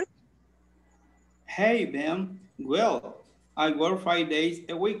you work? Hey, Ben. Well, I work 5 days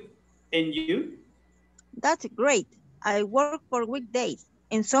a week. And you? That's great. I work for weekdays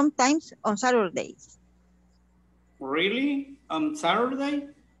and sometimes on Saturdays. Really? On Saturday?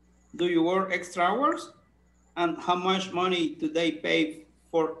 Do you work extra hours? And how much money do they pay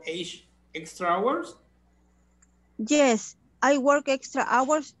for each extra hours? Yes, I work extra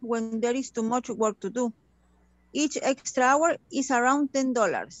hours when there is too much work to do. Each extra hour is around $10.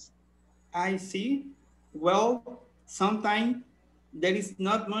 I see. Well, sometimes there is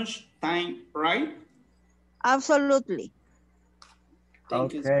not much time, right? Absolutely.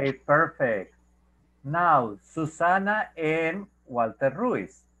 Thank you. Okay, perfect. Now, Susana and Walter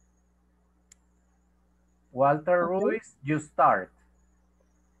Ruiz. Walter Ruiz, you start.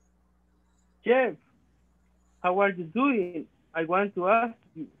 Jeff, how are you doing? I want to ask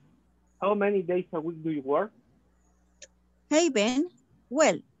you, how many days a week do you work? Hey, Ben.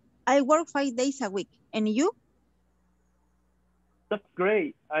 Well, I work 5 days a week. And you? That's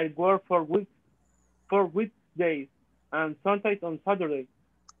great. I work for weekdays, and sometimes on Saturday.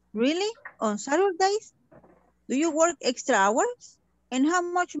 Really? On Saturdays? Do you work extra hours? And how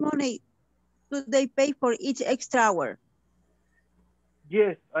much money do they pay for each extra hour?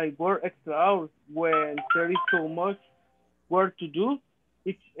 Yes, I work extra hours when there is so much work to do.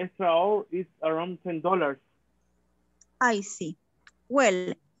 Each extra hour is around $10. I see.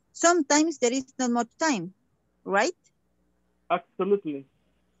 Well, sometimes there is not much time, right? Absolutely.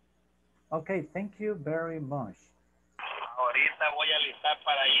 Okay, thank you very much. Ahorita voy a listar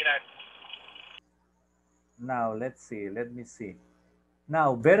para ir a... Now, let's see, let me see.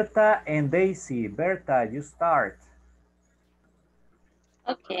 Now, Berta and Daisy. Berta, you start.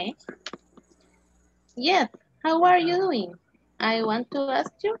 Okay. Yes, how are you doing? I want to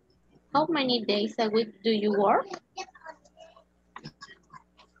ask you, how many days a week do you work?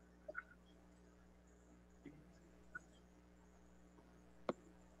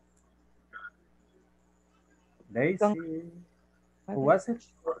 Daisy. Who was it?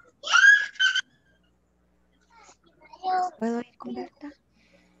 ¿Puedo ir con Berta?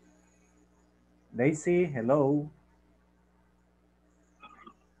 Daisy, hello.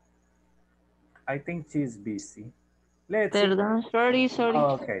 I think she's busy. Let's see. Perdón, sorry.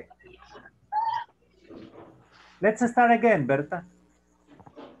 Oh, okay. Let's start again, Berta.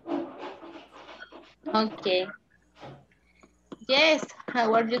 Okay. Yes,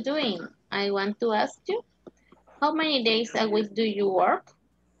 how are you doing? I want to ask you, how many days a week do you work?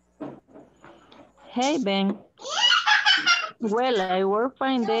 Hey, Ben. Well, I work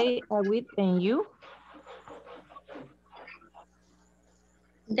 5 days a week, and you?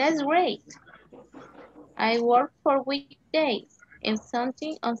 That's great. I work for weekdays and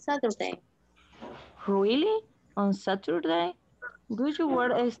something on Saturday. Really? On Saturday? Do you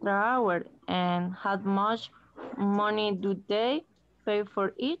work extra hours, and how much money do they pay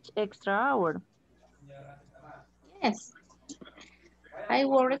for each extra hour? Yes, I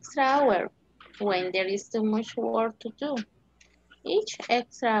work extra hour when there is too much work to do. Each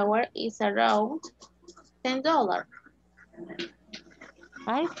extra hour is around $10.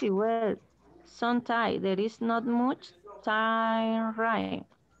 I see. Well, sometimes there is not much time, right?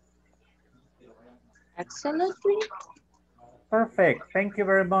 Absolutely. Perfect. Thank you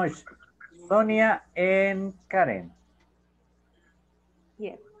very much. Sonia and Karen.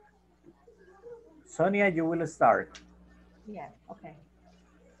 Yes. Sonia, you will start. Yes, okay.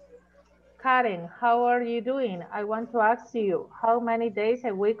 Karen, how are you doing? I want to ask you, how many days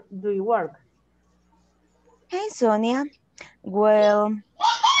a week do you work? Hey, Sonia. Well,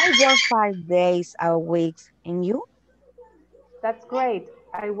 I work 5 days a week. And you? That's great.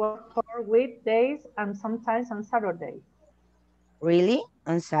 I work for weekdays and sometimes on Saturdays. Really?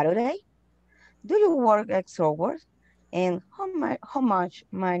 On Saturday? Do you work extra hours? And how much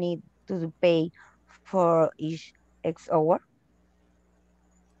money do you pay for each extra hour?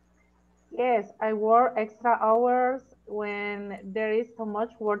 Yes, I work extra hours when there is so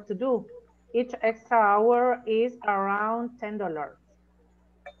much work to do. Each extra hour is around $10.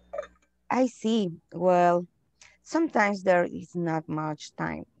 I see. Well, sometimes there is not much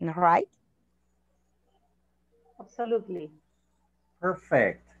time, right? Absolutely.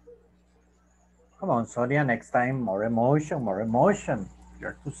 Perfect. Come on, Sonia, next time, more emotion, more emotion.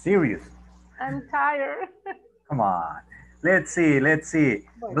 You're too serious. I'm tired. Come on. Let's see, let's see.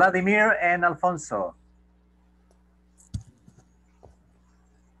 Vladimir and Alfonso.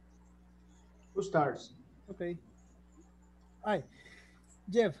 Who starts? Okay. Hi,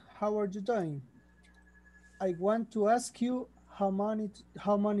 Jeff, how are you doing? I want to ask you how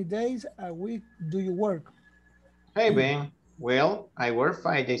many days a week do you work? Hey, Ben. Well, I work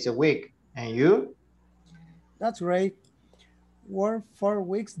 5 days a week. And you? That's great. Work 4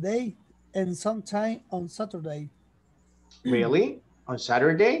 weeks and sometime on Saturday. Really? On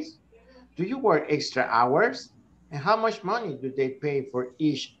Saturdays? Do you work extra hours? And how much money do they pay for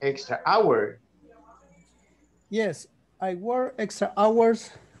each extra hour? Yes, I work extra hours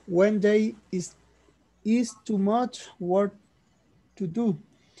when there is too much work to do.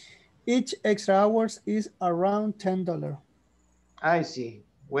 Each extra hours is around $10. I see.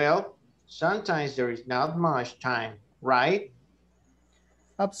 Well, sometimes there is not much time, right?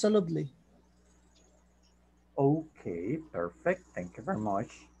 Absolutely. Okay, perfect. Thank you very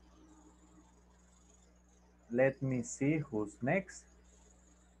much. Let me see who's next.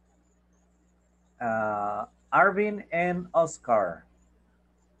 Arvin and Oscar.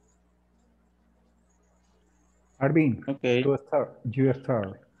 Arvin, Okay. you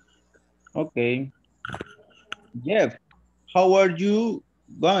start. Okay. Jeff, how are you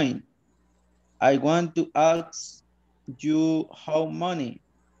going? I want to ask you how many,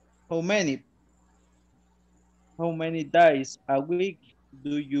 how many days a week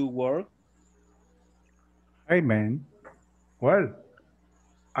do you work? Hey man, well,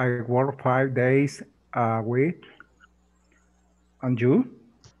 I work 5 days a week. And you?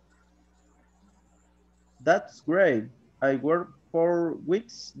 That's great. I work 4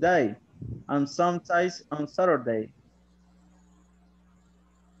 weeks day and sometimes on Saturday.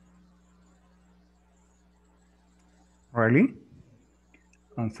 Really?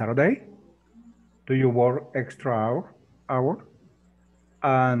 On Saturday? Do you work extra hour?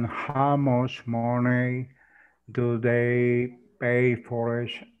 And how much money do they pay for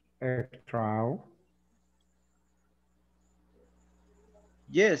each extra hour?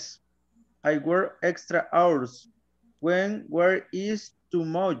 Yes, I work extra hours when there is too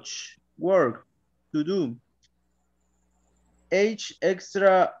much work to do. Each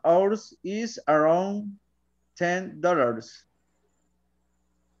extra hours is around $10.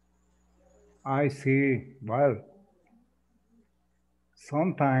 I see. Well,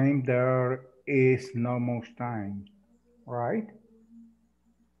 sometimes there is not much time, right?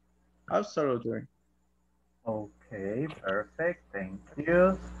 Absolutely. Okay, perfect. Thank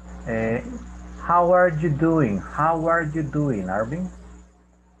you. Uh, how are you doing? How are you doing, Arvin?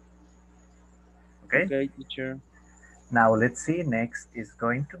 Okay. Okay, teacher. Now let's see. Next is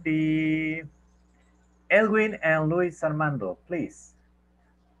going to be Elwin and Luis Armando, please.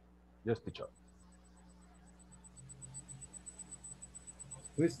 Yes, teacher.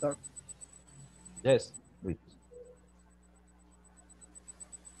 We start. Yes, please.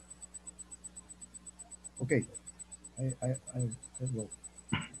 Okay. I will.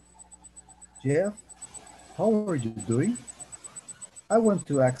 Jeff, how are you doing? I want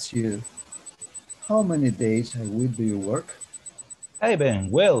to ask you, how many days a week do you work? Hey,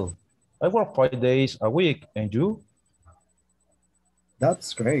 Ben. Well, I work 5 days a week, and you?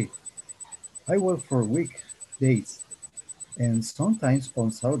 That's great. I work for weekdays and sometimes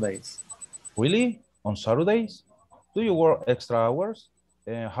on Saturdays. Really? On Saturdays? Do you work extra hours?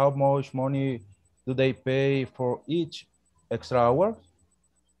 And how much money do they pay for each extra hour?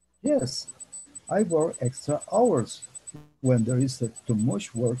 Yes, I work extra hours when there is too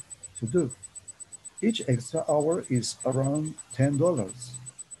much work to do. Each extra hour is around $10.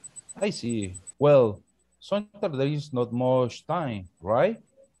 I see. Well, sometimes there is not much time, right?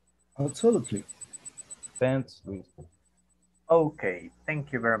 Absolutely. Thanks, Luis. Okay,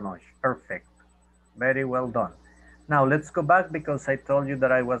 thank you very much. Perfect. Very well done. Now let's go back because I told you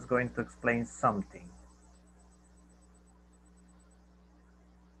that I was going to explain something.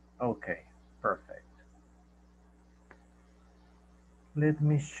 Okay, perfect. Let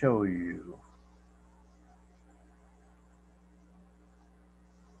me show you.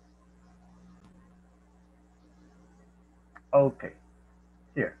 Okay,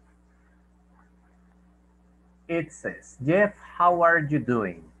 here. It says, Jeff, how are you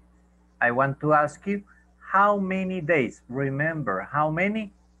doing? I want to ask you, how many days? Remember, how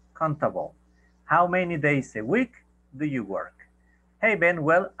many? Countable. How many days a week do you work? Hey, Ben,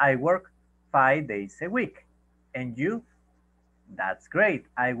 well, I work 5 days a week. And you? That's great.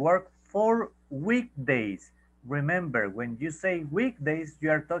 I work 4 weekdays. Remember, when you say weekdays,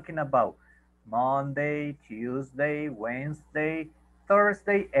 you are talking about Monday, Tuesday, Wednesday,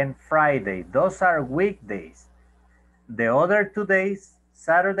 Thursday, and Friday. Those are weekdays. The other 2 days,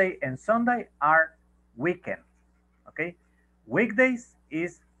 Saturday and Sunday, are weekend. Okay? Weekdays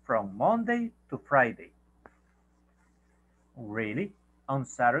is from Monday to Friday. Really? On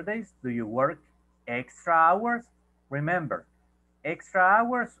Saturdays, do you work extra hours? Remember, extra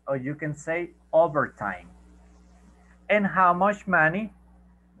hours, or you can say overtime. And how much money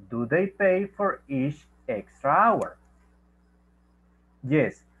do they pay for each extra hour?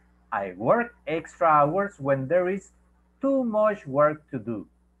 Yes, I work extra hours when there is too much work to do.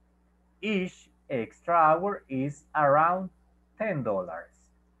 Each extra hour is around $10.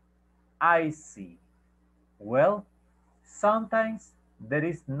 I see. Well, sometimes there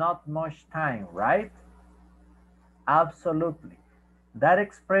is not much time, right? Absolutely. That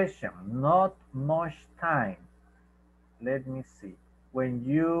expression, not much time. Let me see. When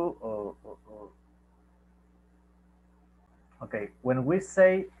you, okay, when we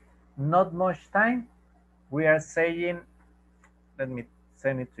say not much time, we are saying, let me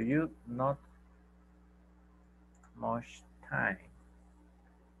send it to you, not much time.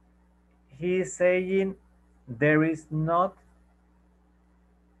 He is saying there is not,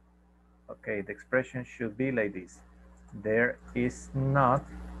 okay, the expression should be like this. There is not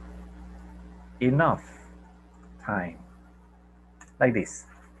enough time. Like this.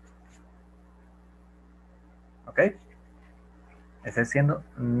 Okay. Está diciendo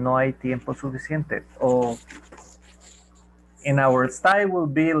no hay tiempo suficiente. O in our style will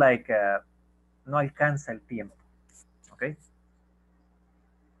be like no alcanza el tiempo. Okay.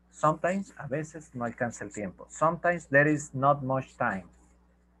 Sometimes, a veces no alcanza el tiempo. Sometimes there is not much time.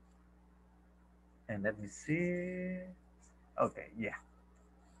 And let me see. Okay, yeah.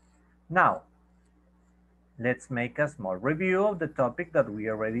 Now, let's make a small review of the topic that we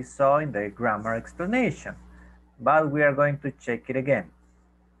already saw in the grammar explanation, but we are going to check it again.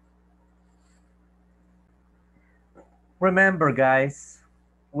 Remember, guys,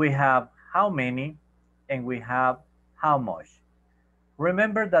 we have how many and we have how much.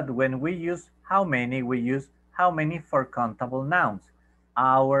 Remember that when we use how many, we use how many for countable nouns,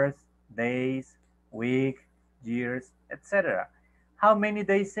 hours, days, week, years, etc. How many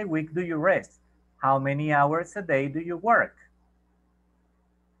days a week do you rest? How many hours a day do you work?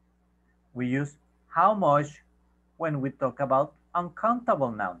 We use how much when we talk about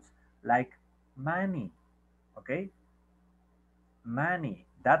uncountable nouns, like money, okay? Money,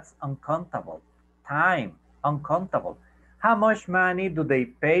 that's uncountable. Time, uncountable. How much money do they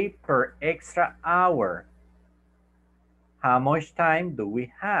pay per extra hour? How much time do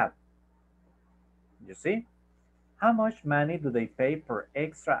we have? You see? How much money do they pay per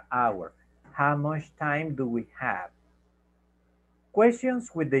extra hour? How much time do we have?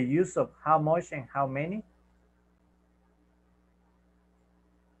 Questions with the use of how much and how many?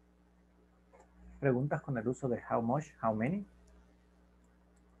 Preguntas con el uso de how much, how many?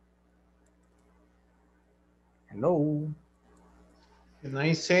 Hello? Can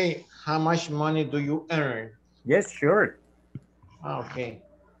I say, how much money do you earn? Yes, sure. Okay.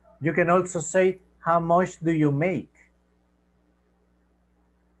 You can also say, how much do you make?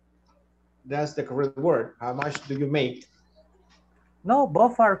 That's the correct word. How much do you make? No,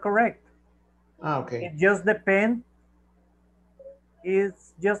 both are correct. Okay. It just depends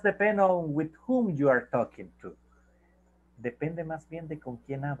on with whom you are talking to. Depende más bien de con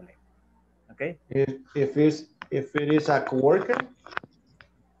quién hable. Okay? If it is a coworker?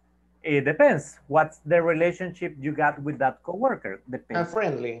 It depends. What's the relationship you got with that coworker? Depends.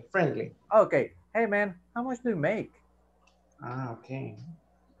 Friendly. Okay. Hey man, how much do you make? Okay.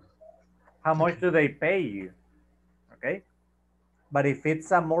 How much do they pay you? Okay. But if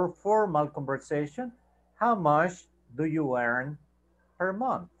it's a more formal conversation, how much do you earn per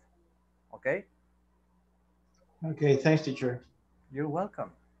month? Okay. Okay, thanks, teacher. You're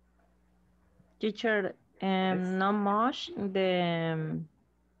welcome. Teacher, Yes. not much,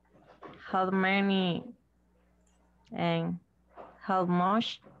 how many and how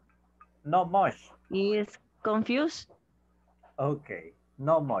much? Not much. Is confused? Okay,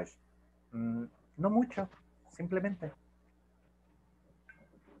 not much. No mucho, simplemente.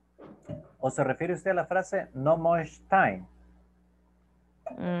 ¿O se refiere usted a la frase no much time?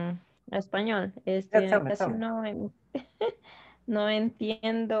 Español. Tell me. Casi no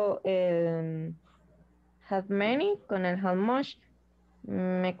entiendo el how many con el how much.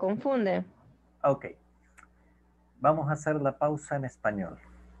 Me confunde. Ok. Vamos a hacer la pausa en español.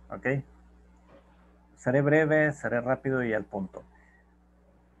 Ok. Seré breve, seré rápido y al punto.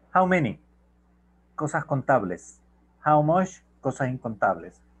 How many? Cosas contables. How much? Cosas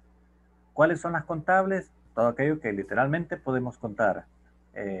incontables. ¿Cuáles son las contables? Todo aquello que literalmente podemos contar.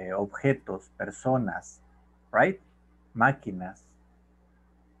 Objetos, personas, right? Máquinas,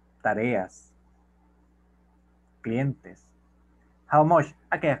 tareas, clientes. How much?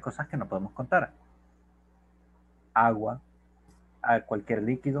 Aquellas cosas que no podemos contar. Agua, cualquier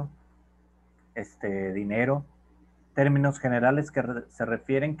líquido, dinero. Términos generales que se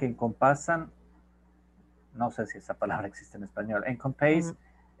refieren, que encompasan, no sé si esa palabra existe en español, encompass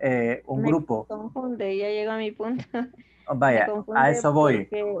un grupo. Me confunde, ya llega a mi punto. Vaya, a eso voy.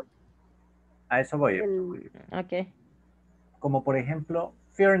 A eso voy. Ok. Como por ejemplo,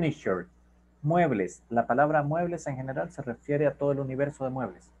 furniture, muebles. La palabra muebles en general se refiere a todo el universo de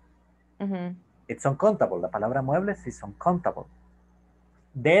muebles. It's uncountable. La palabra muebles is uncountable.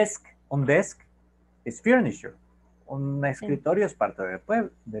 Desk, un desk is furniture. Un escritorio es parte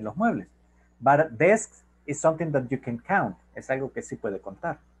de los muebles. But desks is something that you can count. Es algo que sí puede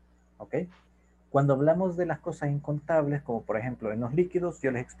contar. ¿Ok? Cuando hablamos de las cosas incontables, como por ejemplo en los líquidos,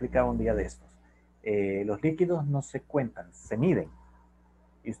 yo les explicaba un día de estos. Los líquidos no se cuentan, se miden.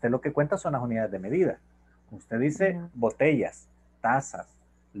 Y usted lo que cuenta son las unidades de medida. Usted dice botellas, tazas,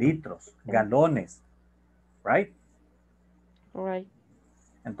 litros, galones, right? Right.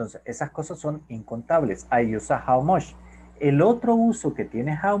 Entonces, esas cosas son incontables. Ahí usa how much. El otro uso que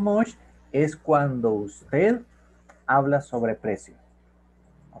tiene how much es cuando usted habla sobre precio.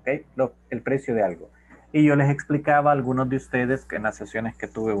 ¿Ok? El precio de algo. Y yo les explicaba a algunos de ustedes que en las sesiones que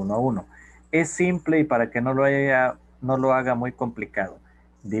tuve uno a uno. Es simple y para que no lo haga muy complicado.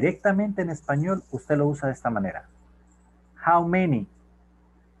 Directamente en español usted lo usa de esta manera. How many?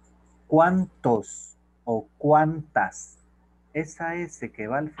 ¿Cuántos o cuántas? Esa S que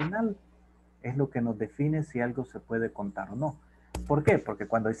va al final es lo que nos define si algo se puede contar o no. ¿Por qué? Porque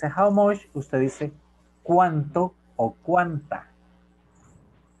cuando dice how much, usted dice cuánto o cuánta.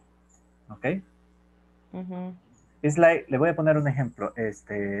 ¿Ok? Es like, le voy a poner un ejemplo.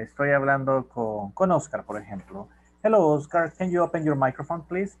 Estoy hablando con Oscar, por ejemplo. Hello, Oscar. Can you open your microphone,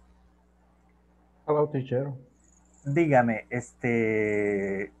 please? Hello, teacher. Dígame,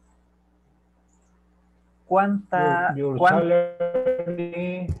 ¿cuánta? Your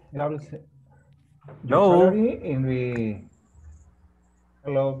salary, your salary in the...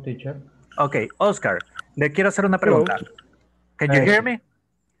 Hello, teacher. Ok, Oscar, le quiero hacer una pregunta. Can you hear me?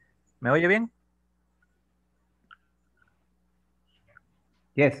 ¿Me oye bien?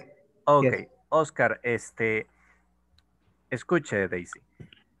 Yes. Ok, Yes. Oscar, escuche, Daisy.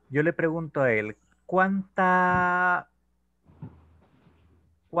 Yo le pregunto a él, ¿cuánta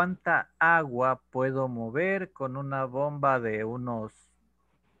agua puedo mover con una bomba de unos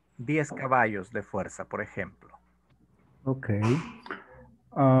 10 caballos de fuerza, por ejemplo? Okay.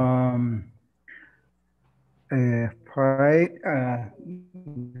 5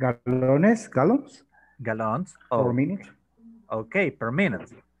 gallons. Gallons. Per minute. Ok, per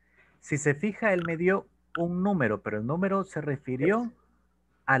minute. Si se fija, él me dio un número, pero el número se refirió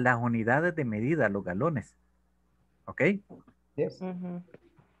a las unidades de medida, los galones. ¿Ok? Yes.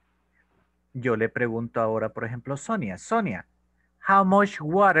 Yo le pregunto ahora, por ejemplo, Sonia. Sonia, how much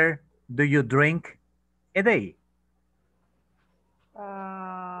water do you drink a day?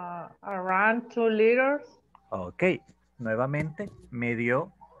 Around 2 liters. Ok, nuevamente me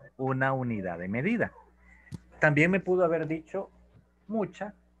dio una unidad de medida. También me pudo haber dicho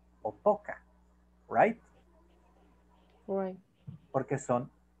mucha o poca, right? Right. Porque son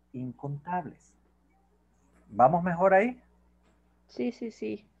incontables. ¿Vamos mejor ahí? Sí, sí,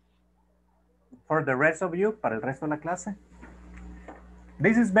 sí. For the rest of you, para el resto de la clase.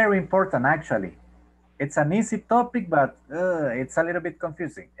 This is very important actually. It's an easy topic, but it's a little bit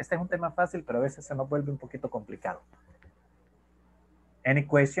confusing. Este es un tema fácil, pero a veces se nos vuelve un poquito complicado. Any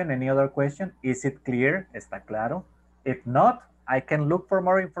question, any other question? Is it clear? ¿Está claro? If not, I can look for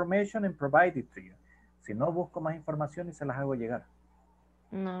more information and provide it to you. Si no, busco más información y se las hago llegar.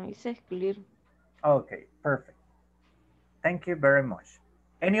 No, it's clear. Okay, perfect. Thank you very much.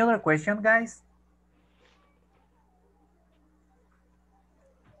 Any other question, guys?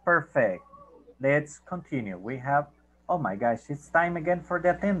 Perfect. Let's continue. We have, oh my gosh, it's time again for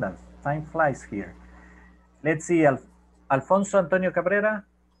the attendance. Time flies here. Let's see, Alfonso Antonio Cabrera.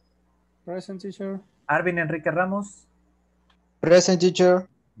 Present, teacher. Arvin Enrique Ramos. Present, teacher.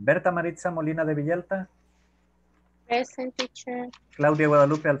 Berta Maritza Molina de Villalta. Present, teacher. Claudia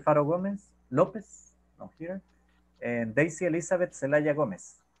Guadalupe Alfaro Gómez. López, no here. And Daisy Elizabeth Zelaya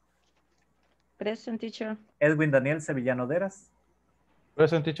Gómez. Present, teacher. Edwin Daniel Sevillano Deras.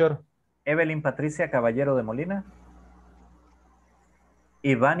 Present, teacher. Evelyn Patricia Caballero de Molina.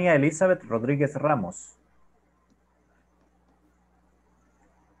 Ivania Elizabeth Rodríguez Ramos.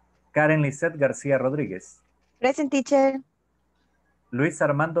 Karen Lisette García Rodríguez. Present, teacher. Luis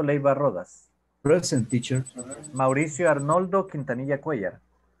Armando Leiva Rodas. Present, teacher. Mauricio Arnoldo Quintanilla Cuellar.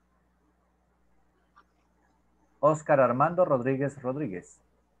 Oscar Armando Rodríguez Rodríguez.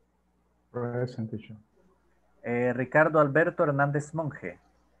 Present, teacher. Ricardo Alberto Hernández Monge.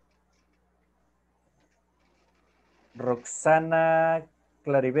 Roxana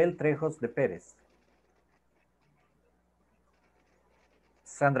Claribel Trejos de Pérez.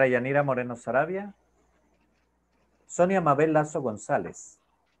 Sandra Yanira Moreno Sarabia. Sonia Mabel Lazo González.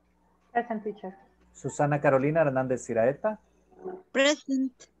 Present, teacher. Susana Carolina Hernández Ciraeta.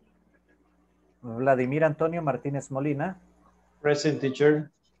 Present. Vladimir Antonio Martínez Molina. Present, teacher.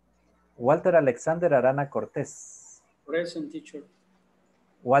 Walter Alexander Arana Cortés. Present, teacher.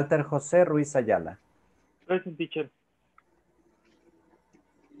 Walter José Ruiz Ayala. Present, teacher.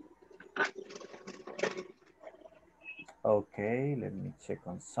 Okay, let me check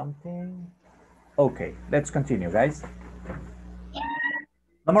on something. Okay, let's continue, guys.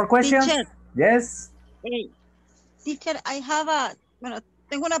 No more questions? Teacher. Yes. Teacher, I have bueno,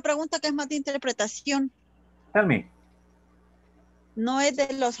 tengo una pregunta que es más de interpretación. Tell me. No es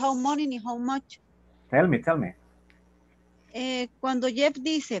de los how many ni how much. Tell me, tell me. Cuando Jeff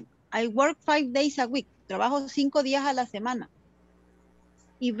dice, I work 5 days a week, trabajo 5 días a la semana.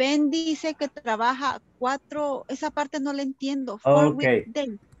 Y Ben dice que trabaja 4, esa parte no la entiendo. 4 Ok,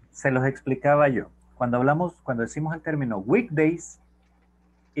 weekdays. se los explicaba yo. Cuando decimos el término weekdays,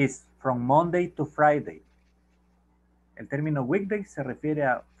 is from Monday to Friday. El término weekday se refiere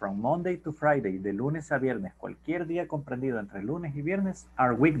a from Monday to Friday, de lunes a viernes. Cualquier día comprendido entre lunes y viernes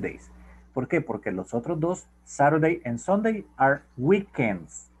are weekdays. ¿Por qué? Porque los otros dos, Saturday and Sunday, are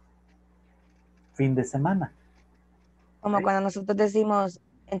weekends. Fin de semana. Como ¿Okay? cuando nosotros decimos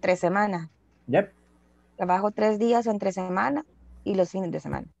entre semana. Yep. Trabajo 3 días entre semana y los fines de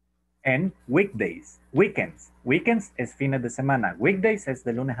semana. And weekdays, weekends. Weekends es fines de semana. Weekdays es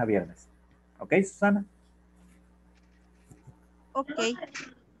de lunes a viernes. ¿Ok, Susana? Okay.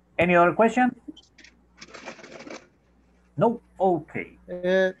 Any other question? No? Okay.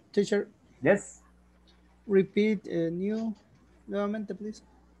 Teacher. Yes? Repeat nuevamente, please.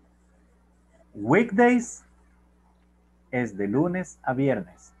 Weekdays es de lunes a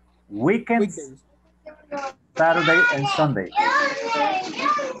viernes. Weekends, Weekdays. Saturday and Sunday.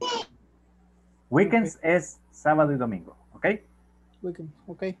 Weekends es sábado y domingo. ¿Ok? Weekend.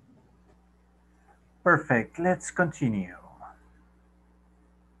 Okay. Perfect. Let's continue.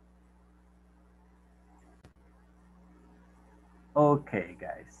 Okay,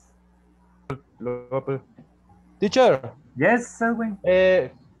 guys. Teacher. Yes, Selwyn.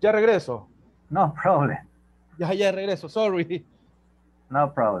 Ya regreso. No problem. Ya regreso. Sorry. No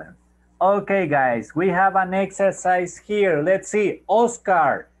problem. Okay, guys. We have an exercise here. Let's see.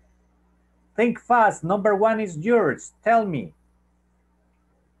 Oscar. Think fast. Number 1 is yours. Tell me.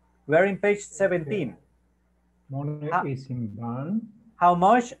 We're in page 17. Money is in bank. How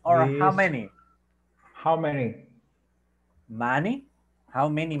much or how many? How many? Money? How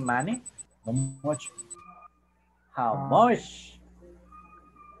many money? How much? How much?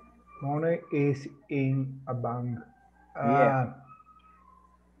 Money is in a bank. Yeah.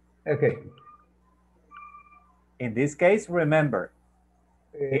 Okay. In this case, remember,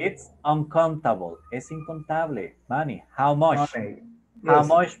 it's uncountable. Es incontable. Money. How much? Money. How Yes.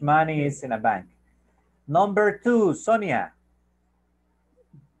 much money is in a bank? Number 2, Sonia.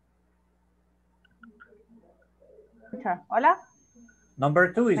 Hola.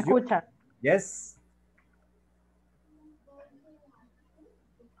 Number 2 ¿Me is you. escucha? Yes.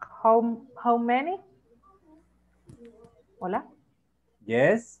 How many? Hola.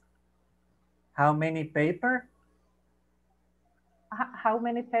 Yes. How many paper? How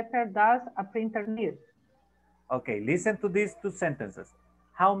many paper does a printer need? Okay, listen to these 2 sentences.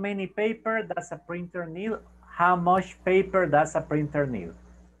 How many paper does a printer need? How much paper does a printer need?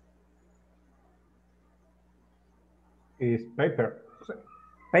 Is paper.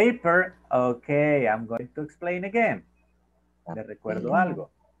 Paper, okay, I'm going to explain again. Les recuerdo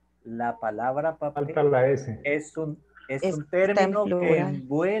algo. La palabra papel Falta la S. es un término que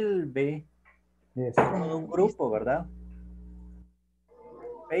envuelve Yes. todo un grupo, ¿verdad?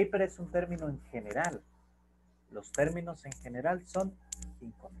 Paper es un término en general. Los términos en general son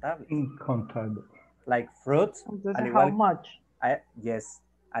incontables. Incontable. Like fruits. Entonces, Al how igual, much? Yes.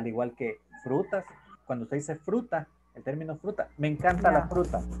 Al igual que frutas. Cuando usted dice fruta, el término fruta, me encanta la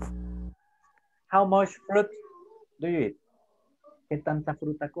fruta. How much fruit do you eat? ¿Qué tanta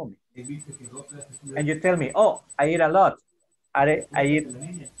fruta come? And you tell me, oh, I eat a lot. I eat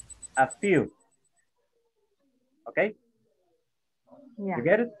a few. Okay? Yeah. You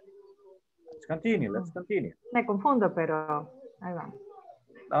get it? Let's continue, let's continue. Me confundo, pero ahí va.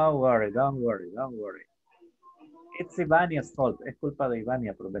 Don't worry, don't worry, don't worry. It's Ivania's fault. Es culpa de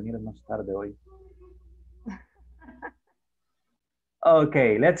Ivania por venir más tarde hoy.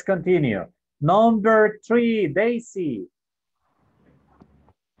 Okay, let's continue. Number 3, Daisy.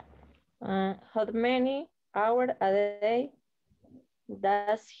 How many hours a day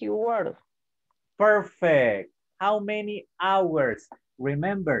does he work? Perfect. How many hours?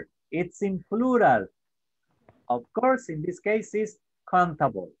 Remember, it's in plural. Of course, in this case, it's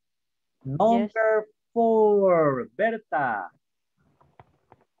countable. Number 4, Berta.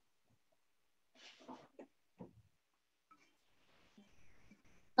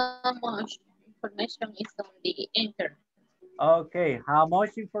 How much information is on the internet? Okay, how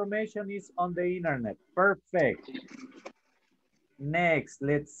much information is on the internet? Perfect. Next,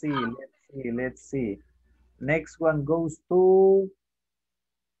 let's see. Next one goes to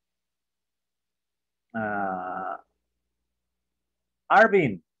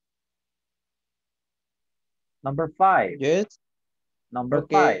Arvin. Number 5. Yes. Number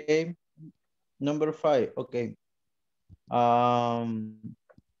 5. Number 5, okay. How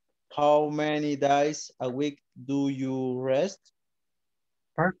many days a week do you rest?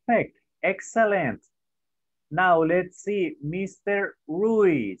 Perfect. Excellent. Now let's see Mr.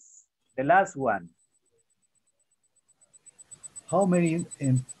 Ruiz, the last one. How many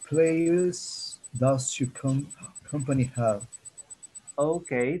employees does your company have?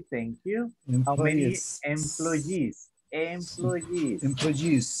 Okay, thank you. How many employees?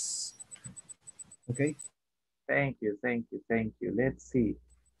 Employees. Okay. Thank you, thank you, thank you. Let's see.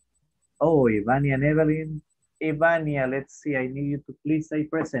 Oh, Ivania and Evelyn. Ivania, let's see. I need you to please say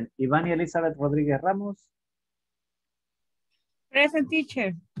present. Ivania Elizabeth Rodriguez Ramos. Present,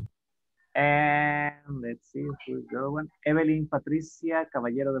 teacher. And let's see who's the other one. Evelyn Patricia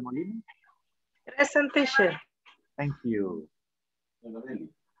Caballero de Molina. Present, teacher. Thank you.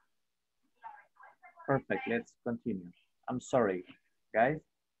 Perfect. Let's continue. I'm sorry, guys.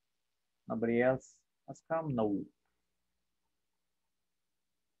 Nobody else has come? No.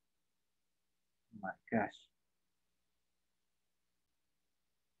 Oh my gosh.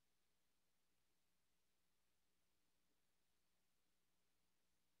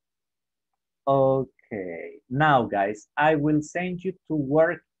 Okay. Now, guys, I will send you to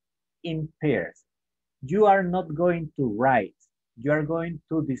work in pairs. You are not going to write. You are going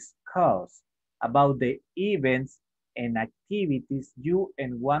to discuss about the events and activities you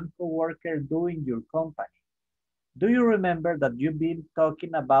and one coworker do in your company. Do you remember that you've been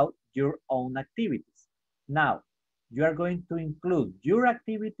talking about your own activities? Now, you are going to include your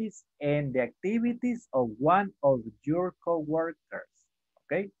activities and the activities of one of your coworkers,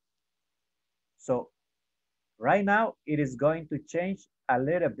 okay? So, right now, it is going to change a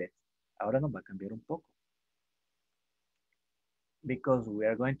little bit. Ahora nos va a cambiar un poco. Because we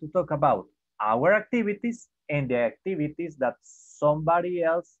are going to talk about our activities and the activities that somebody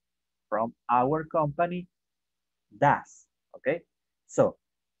else from our company does, okay? So,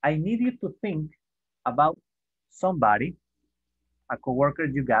 I need you to think about somebody, a coworker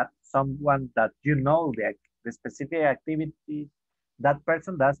you got, someone that you know the specific activity that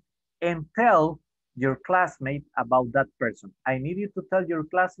person does, and tell your classmate about that person. I need you to tell your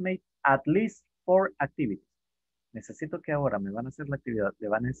classmate at least 4 activities. Necesito que ahora me van a hacer la actividad, le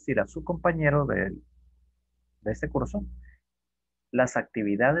van a decir a su compañero de este curso las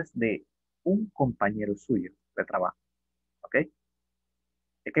actividades de un compañero suyo de trabajo, ¿ok?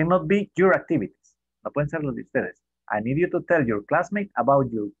 It cannot be your activities, no pueden ser los de ustedes. I need you to tell your classmate about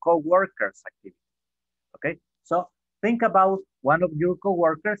your coworkers' activities, ¿ok? So, think about one of your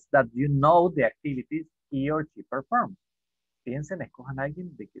coworkers that you know the activities he or she performs. Piensen, escojan a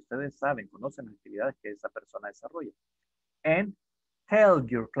alguien de que ustedes saben, conocen las actividades que esa persona desarrolla. And tell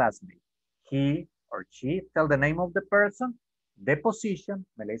your classmate, he or she, tell the name of the person, the position,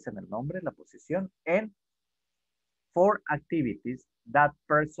 me le dicen el nombre, la posición, and 4 activities that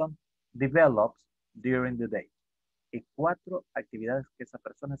person develops during the day. Y 4 actividades que esa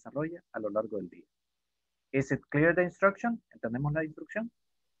persona desarrolla a lo largo del día. Is it clear the instruction? ¿Entendemos la instrucción?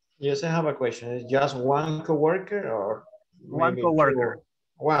 Yes, I have a question. Is just one coworker or one coworker?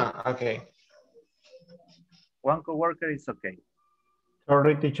 2? One, okay. One coworker is okay.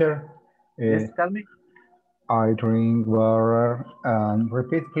 Sorry, teacher. Yes, tell me. I drink water.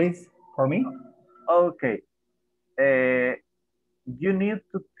 Repeat, please, for me. Okay. You need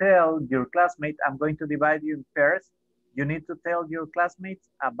to tell your classmate, I'm going to divide you in pairs. You need to tell your classmates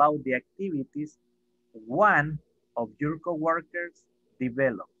about the activities one of your coworkers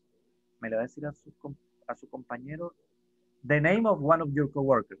develops. Me le va a decir a su compañero the name of one of your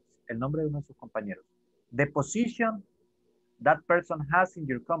coworkers, el nombre de uno de sus compañeros. The position that person has in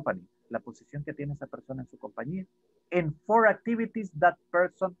your company, la posición que tiene esa persona en su compañía, and 4 activities that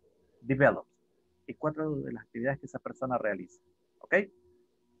person develops, y 4 de las actividades que esa persona realiza. ¿Ok?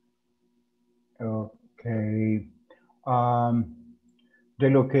 Ok. De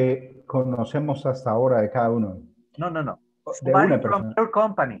lo que conocemos hasta ahora de cada uno. No. De una persona. From your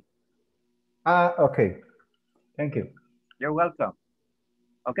company. Okay. Thank you. You're welcome.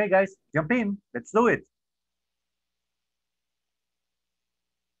 Okay, guys, jump in. Let's do it.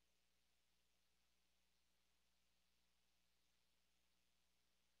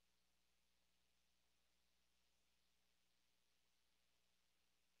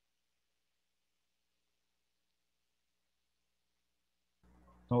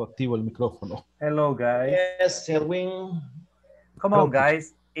 No activo el micrófono. Hello, guys. Yes, Selwyn. Come on,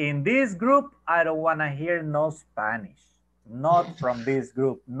 guys. In this group, I don't want to hear no Spanish. Not from this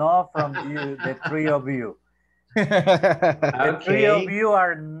group. Not from you, the 3 of you. The 3 of you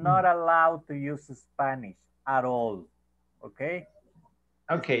are not allowed to use Spanish at all. Okay?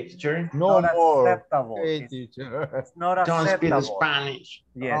 Okay, teacher. No Not more. acceptable. Okay, It's, teacher. it's not Don't speak the acceptable. Spanish.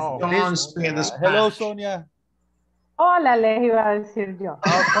 Yes. Oh, Don't speak the hello, Spanish. Sonia. Hola, les iba a decir yo.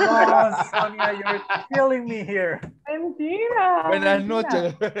 Oh, come on, Sonia, you're killing me here. Mentira. Buenas mentira.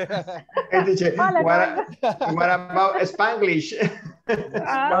 noches. Hey, teacher, Hola, what about Spanglish? It's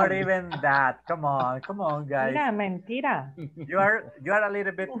not even that. Come on, guys. Mira, mentira. You are a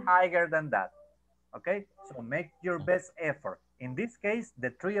little bit higher than that. Okay, so make your best effort. In this case, the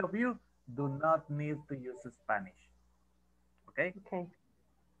three of you do not need to use Spanish. Okay. Okay.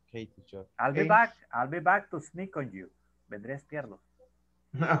 Okay, teacher. I'll be back. I'll be back to sneak on you. Vendré a espiarlo.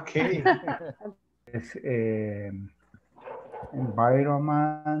 Okay. Es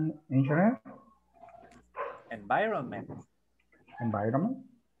environment engineer. Environment. Environment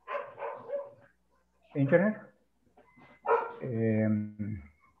engineer.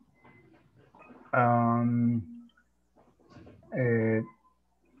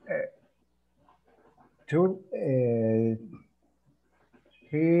 To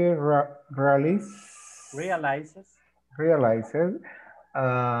he realizes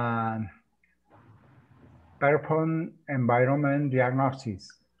perform environment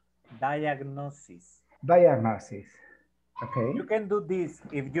diagnosis. Diagnosis. Okay. You can do this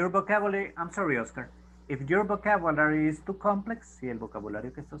if your vocabulary, I'm sorry, Oscar, if your vocabulary is too complex, si el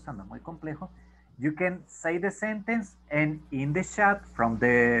vocabulario que está usando es muy complejo, you can say the sentence and in the chat from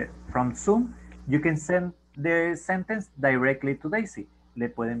Zoom, you can send the sentence directly to Daisy. Le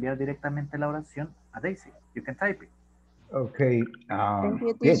puede enviar directamente la oración a Daisy. You can type it. Okay. Thank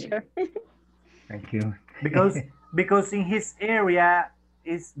you, Good. teacher. Thank you. Because in his area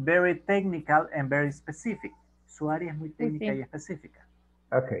is very technical and very specific. Su área es muy técnica y específica.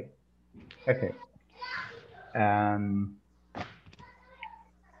 Okay. Okay.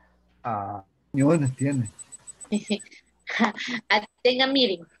 Reuniones tiene. Attend a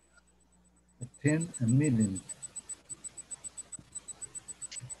meeting. Attend a meeting.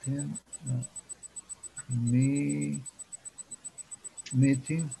 Attend a meeting.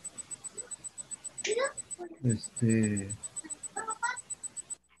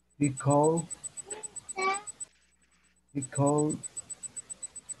 He called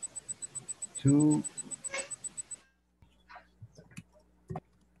to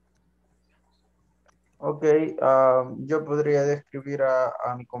Ok, yo podría describir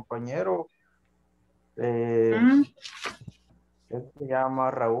a mi compañero. Él se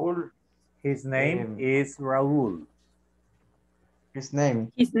llama Raúl. His name is Raúl. His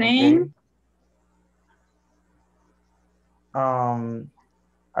name. His name. Okay.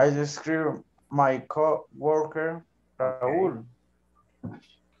 I describe my co-worker, Raúl. Okay.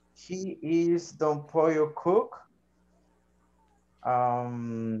 He is Don Pollo cook.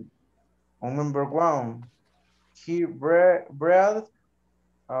 Number one, he bread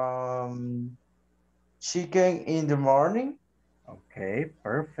chicken in the morning. Okay,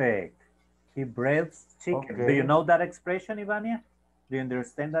 perfect. He breads chicken. Okay. Do you know that expression, Ivania? Do you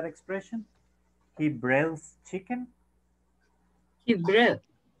understand that expression? He breads chicken? He bread.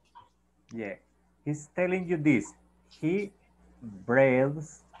 Yeah, he's telling you this. He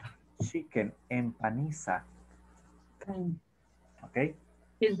breads chicken, empaniza. Okay?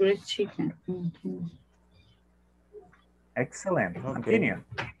 He breads chicken. Excellent. Okay. Continue.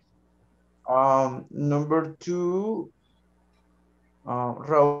 Number two,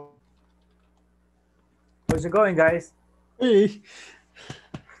 Raúl. How's it going, guys? Hey,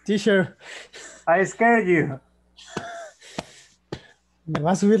 teacher. I scared you. Me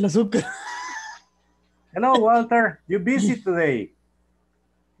va a subir el azúcar. Hello, Walter. You busy today?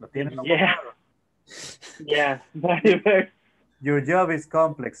 Yeah. Yeah, very. Your job is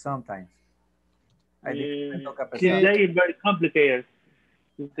complex sometimes. Today is very complicated.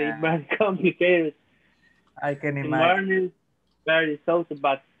 Today is very complicated. I can The imagine. morning is very social,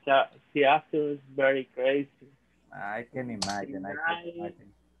 but the afternoon is very crazy. I can imagine.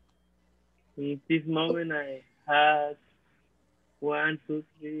 In this moment, I had 1, 2,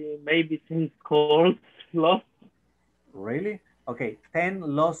 3, maybe 10 calls lost. Really? Okay, 10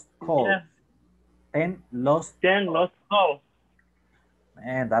 lost calls. Yeah. 10 lost calls.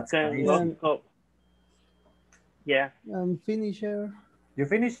 Man, that's 10 crazy. lost calls. Yeah. Finisher. You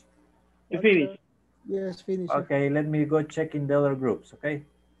finished? You finished? Yes, finish. Okay, let me go check in the other groups, okay?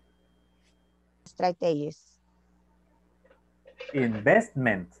 Strategies.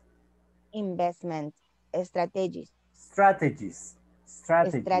 Investment. Investment. Strategies. Strategies.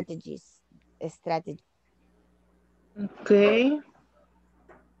 Strategies. Okay.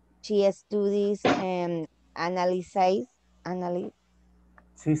 She studies and analyzes.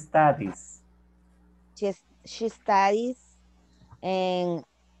 She studies. She studies and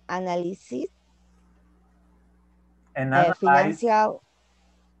analysis, And analyze. financial,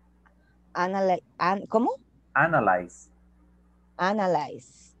 ¿cómo? Analyze.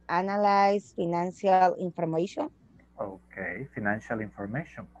 Analyze financial information. Okay, financial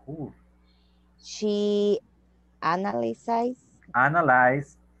information, cool. She analyzes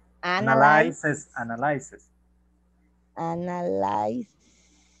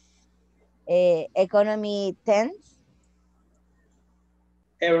economy trends.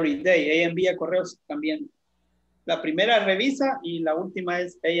 Every day, ella envía correos también. La primera revisa y la última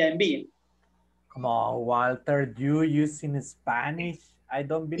es ella envía. Come on, Walter, you using Spanish? I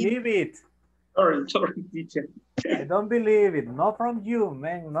don't believe it. Sorry, teacher. I don't believe it. Not from you,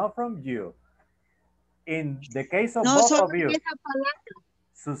 man, not from you. In the case of both of you,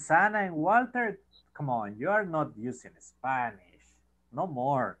 Susana and Walter, come on, you are not using Spanish. No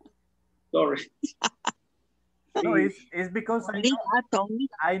more. Sorry. No, it's because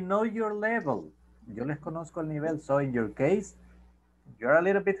I know your level. Yo les conozco el nivel. So in your case, you're a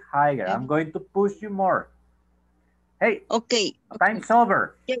little bit higher. I'm going to push you more. Hey, okay. Time's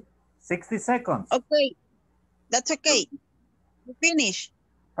over. Okay. 60 seconds. Okay, that's okay. Finish.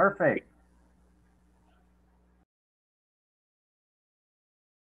 Perfect.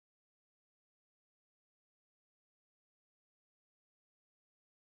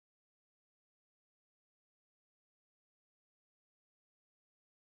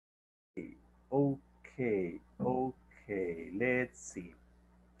 Okay, let's see.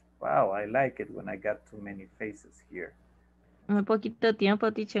 Wow, I like it when I got too many faces here. Un poquito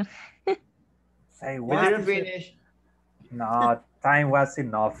tiempo, teacher. Say We what? didn't finish. No, time was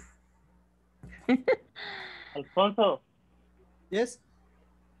enough. Alfonso. Yes.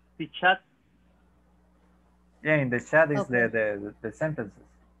 The chat. Yeah, in the chat is Okay. the sentences.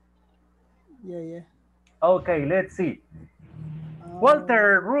 Yeah. Okay, let's see.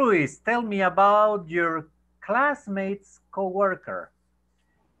 Walter Ruiz, tell me about your classmate's co-worker.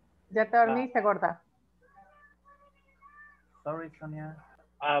 Ya te dormiste, gorda. Sorry, Sonia.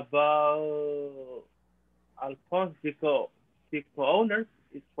 About Alfonso, the co-owner,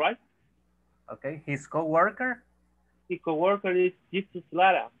 is right. Okay, his co-worker? The co-worker is Jesus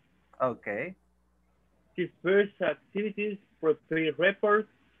Lara. Okay. His first activities, prepare reports.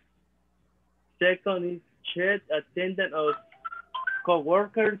 Second is check attendance of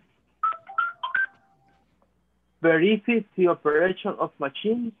co-workers. Verify the operation of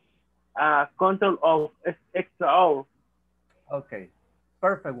machines. Control of extra hours. Okay,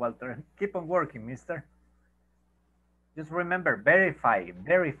 perfect, Walter. Keep on working, mister. Just remember, verify.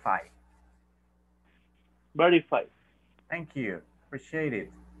 Thank you, appreciate it.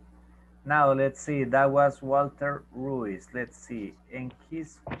 Now, let's see, that was Walter Ruiz. Let's see, and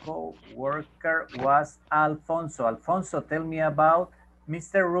his co-worker was Alfonso. Alfonso, tell me about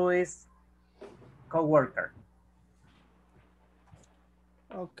Mr. Ruiz co-worker.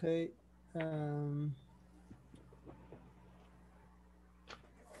 Okay.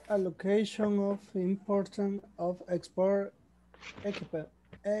 Allocation of important of export equipment.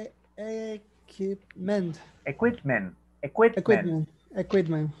 Equipment.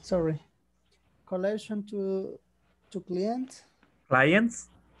 Sorry. Collection to clients. Clients.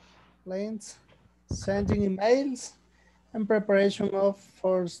 Sending emails and preparation of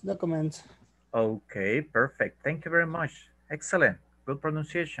first documents. Okay, perfect. Thank you very much. Excellent. Good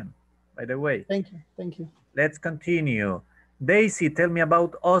pronunciation, by the way. Thank you. Let's continue. Daisy, tell me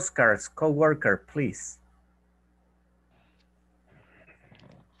about Oscar's co-worker, please.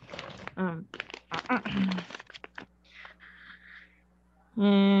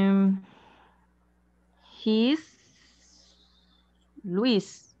 He's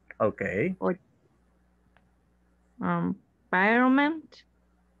Luis. Okay. Environment,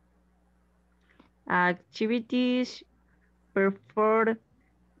 activities, perform,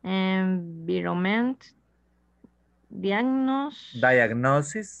 environment,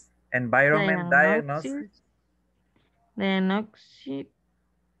 diagnosis, environment diagnosis,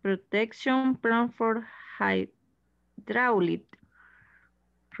 protection plan for hydraulic,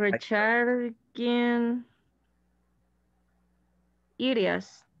 recharging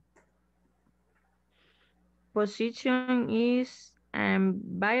areas. Position is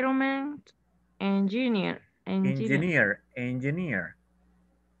environment engineer.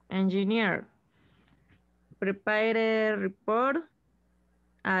 Prepare a report,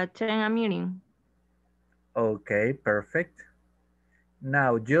 attend a meeting. Okay, perfect.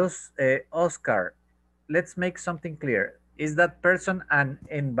 Now, just Oscar, let's make something clear. Is that person an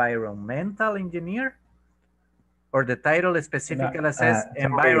environmental engineer? Or the title specifically says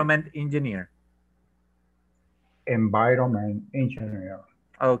environment engineer? environment engineer.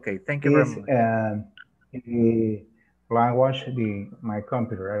 Okay, thank you very Is much. the language my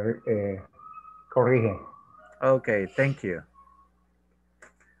computer corrige. Okay, thank you.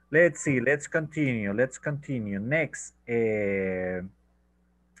 Let's see, let's continue. Next,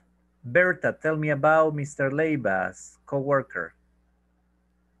 Berta, tell me about Mr. Leiba's co-worker.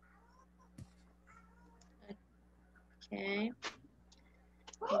 Okay.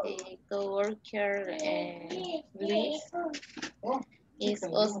 The coworker Luis is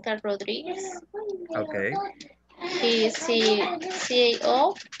Oscar Rodriguez. Okay. He is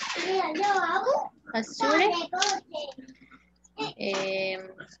CAO Azure.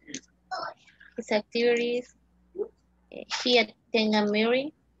 His activities, he attend a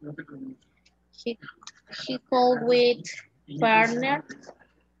meeting. He called with partner.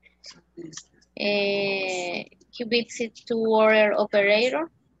 He visits to order operator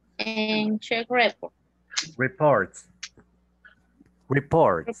and check report. Reports.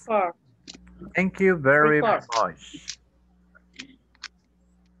 Thank you very much.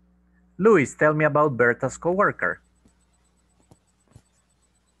 Luis, tell me about Berta's coworker.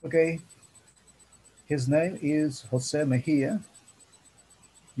 Okay. His name is Jose Mejia.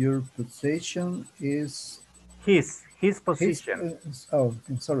 Your position is... His position.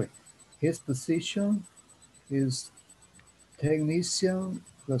 I'm sorry. His position is technician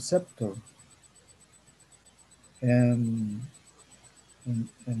receptor. And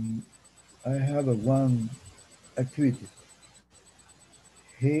I have one activity.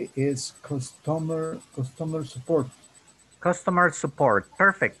 He is customer support. Customer support.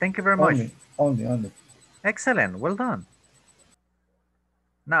 Perfect. Thank you very much. Only. Excellent. Well done.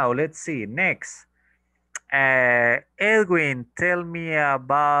 Now, let's see. Next. Edwin, tell me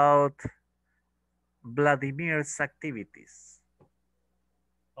about Vladimir's activities.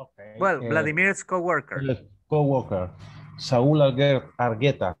 Okay. Well, Vladimir's co-worker. Co-worker, Saul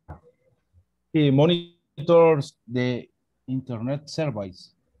Argueta. He monitors the internet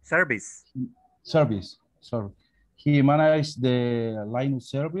service. Sorry. He manages the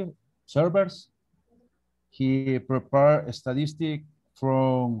Linux servers. He prepares statistics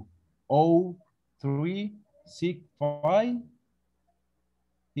from 0365.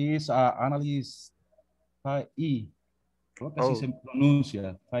 He is an analyst FAI. Creo que así se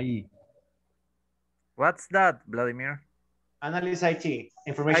pronuncia, FAI. What's that, Vladimir? Analyst IT,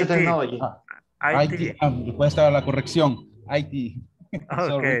 Information Technology. IT. Después está la corrección, IT.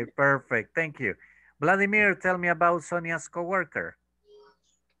 Okay, perfect. Thank you. Vladimir, tell me about Sonia's coworker.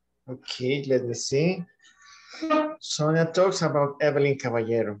 Okay, let me see. Sonia talks about Evelyn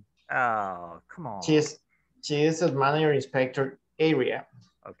Caballero. Oh, come on. She is a manager inspector area.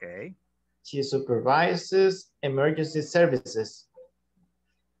 Okay. She supervises emergency services.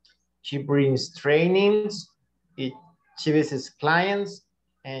 She brings trainings. She visits clients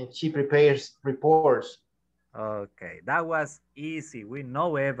and she prepares reports. Okay, that was easy. We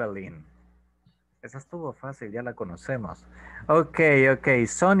know Evelyn. Esa estuvo fácil, ya la conocemos. Okay.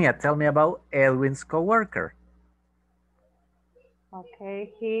 Sonia, tell me about Edwin's coworker.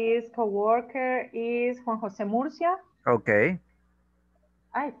 Okay, his coworker is Juan José Murcia. Okay.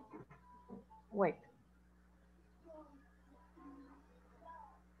 Wait.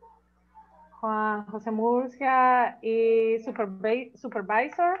 Juan José Murcia is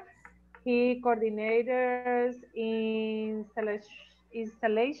supervisor. He coordinates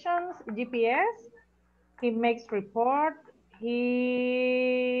installations, GPS. He makes report.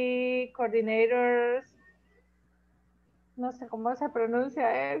 He coordinates, no sé cómo se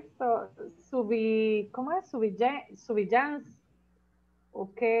pronuncia esto, ¿cómo es? Surveillance.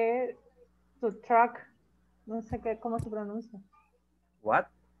 Okay, to track, no sé cómo se pronuncia. What?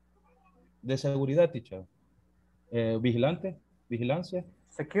 De seguridad, teacher. Vigilancia.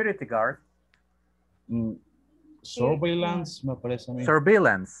 Security guard. Surveillance, me parece a mí.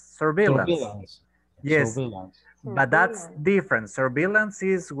 Surveillance. Yes. Surveillance. But that's different. Surveillance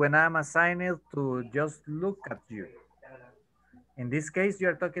is when I'm assigned to just look at you. In this case, you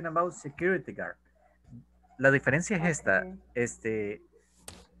are talking about security guard. La diferencia es esta.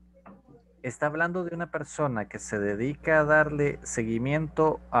 Está hablando de una persona que se dedica a darle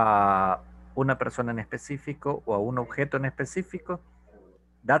seguimiento a una persona en específico o a un objeto en específico.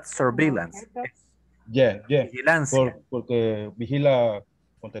 That's surveillance. Yeah. Vigilancia. Porque vigila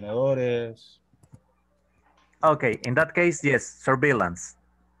contenedores. Okay, in that case, yes, surveillance.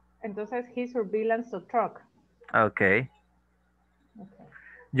 Entonces, he surveillance the truck. Okay.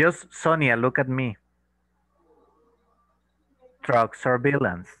 Just Sonia, look at me. Truck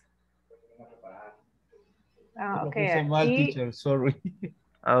surveillance. Okay. Mal, teacher, sorry.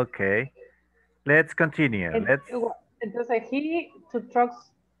 Okay. Let's continue. Entonces, he to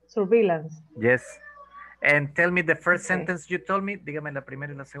trucks surveillance. Yes. And tell me the first sentence you told me. Dígame la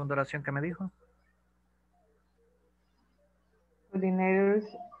primera y la segunda oración que me dijo. Coordinators.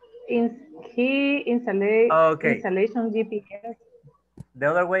 Installation GPS. The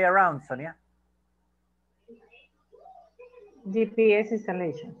other way around, Sonia. GPS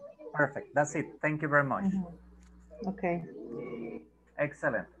installation. Perfect. That's it. Thank you very much. Okay.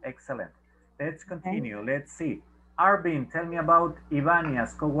 Excellent. Excellent. Let's continue. Okay. Let's see. Arvin, tell me about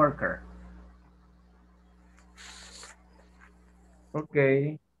Ivania's co-worker.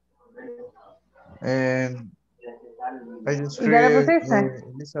 Okay. I just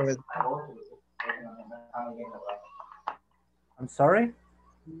Elizabeth. I'm sorry?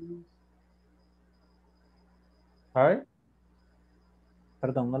 Hi?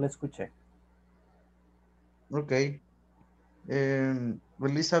 Perdón, no le escuché. Okay.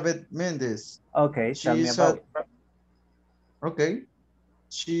 Elizabeth Mendez. Okay, tell me about. Okay.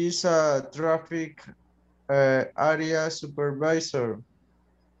 She's a traffic area supervisor.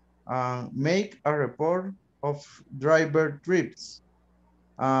 Make a report of driver trips.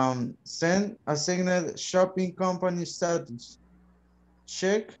 Send assigned shopping company status.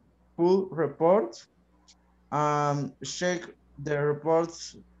 Check full report. Check the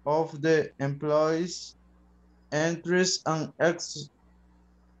reports of the employees' entries and exits.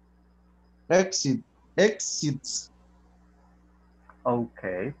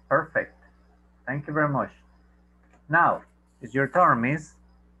 Okay, perfect. Thank you very much. Now, it's your turn, Miss.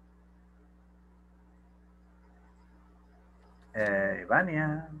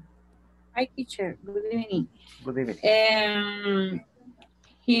 Ivania. Hi, teacher. Good evening. Good evening.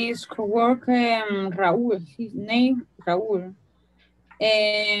 His coworker, Raúl. His name, Raúl.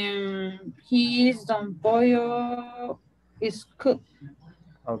 His Don Pollo is cooked.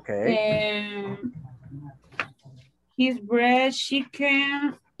 Okay. His bread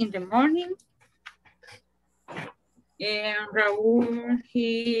chicken in the morning. And Raúl,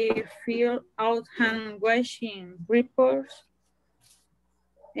 he filled out hand washing reports.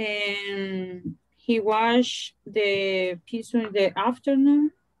 And he washed the pizza in the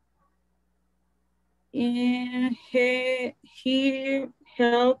afternoon. And he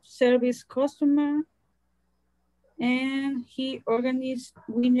helped service customer. And he organized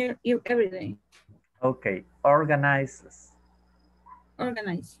dinner every day. Okay, organizes.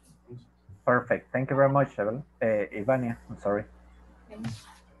 Organize. Perfect. Thank you very much, Ivania. I'm sorry.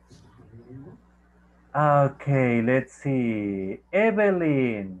 Okay, let's see.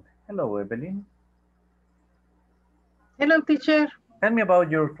 Evelyn. Hello, Evelyn. Hello, teacher. Tell me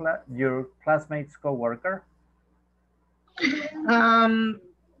about your classmate's co-worker.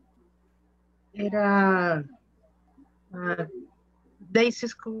 Era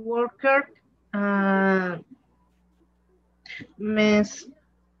Daisy's co-worker, Miss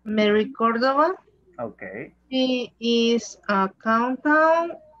Mary Cordova. Okay. She is a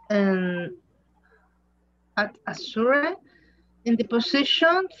accountant and at Azure in the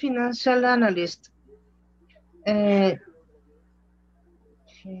position financial analyst.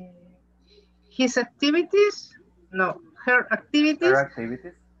 His activities, no, her activities.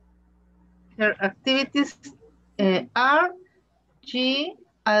 Her activities are she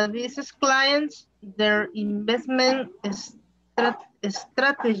advises clients their investment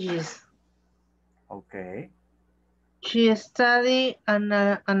strategies. Okay. She studies and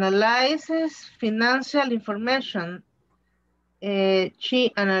analyzes financial information.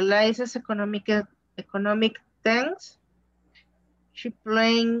 She analyzes economic things. She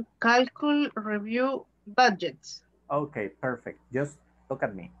plans calculate review budgets. Okay, perfect. Just look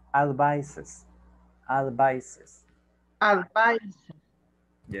at me. Advises. Advises. Advises.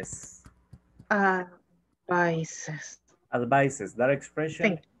 Yes. Advises. Advises. That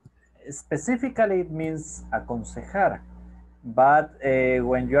expression specifically it means aconsejar. But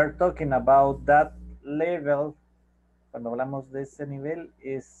when you are talking about that level, cuando hablamos de ese nivel,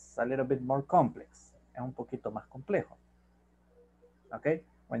 is a little bit more complex. Es un poquito más complejo. Okay?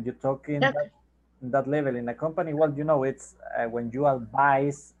 When you're talking that level in a company, well, you know, it's when you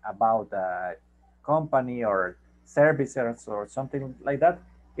advise about a company or services or something like that,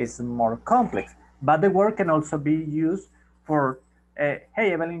 it's more complex. But the word can also be used for, hey,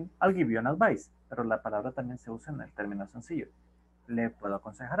 Evelyn, I'll give you an advice. Pero la palabra también se usa en el término sencillo. ¿Le puedo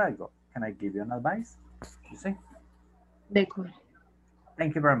aconsejar algo? Can I give you an advice? You see?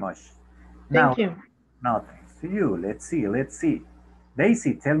 Thank you very much. Thank you. Now, thanks to you. Let's see.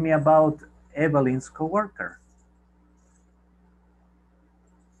 Daisy, tell me about Evelyn's coworker.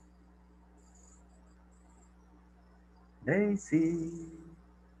 Daisy.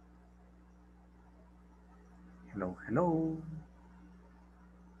 Hello.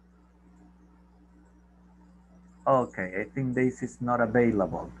 Okay, I think this is not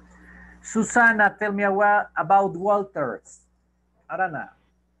available. Susana, tell me about Walters. Arana.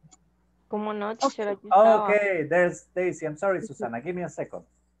 ¿Cómo no, teacher? Aquí estaba. Okay, there's Daisy. I'm sorry, Susana. Give me a second.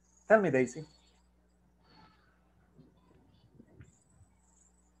 Tell me, Daisy.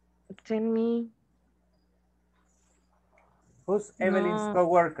 Tell me. Who's Evelyn's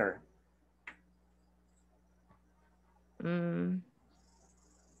co-worker?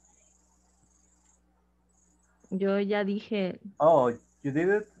 Yo ya dije. Oh, you did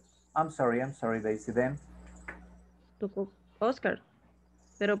it? I'm sorry, Daisy, then. Oscar.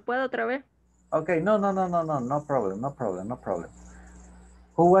 Pero puedo otra vez. Okay, no problem.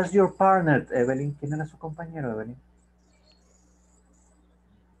 Who was your partner, Evelyn? ¿Quién era su compañero, Evelyn?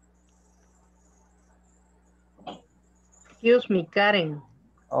 Excuse me, Karen.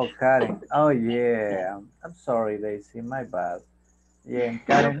 Oh, Karen. Oh, yeah. I'm sorry, Daisy. My bad. Yeah, and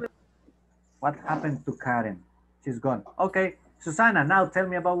Karen. What happened to Karen? She's gone. Okay, Susana, now tell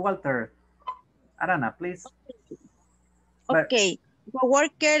me about Walter. Arana, please. Okay, the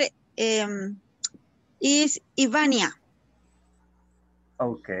worker is Ivania.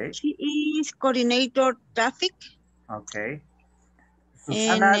 Okay. She is coordinator traffic. Okay.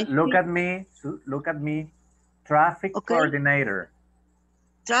 Susana, look at me. Traffic coordinator.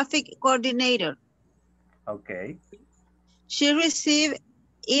 Traffic coordinator. Okay. She receives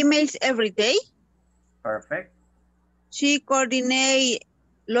emails every day. Perfect. She coordinates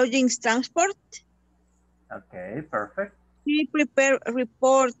lodging transport. Okay, perfect. She prepares a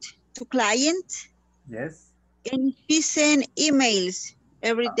report to clients. Yes. And she sends emails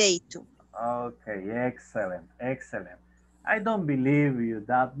every day too. Okay, excellent. I don't believe you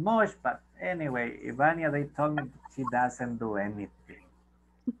that much, but anyway, Ivania, they told me she doesn't do anything.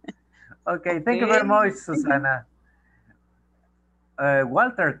 Okay, thank you very much, Susana.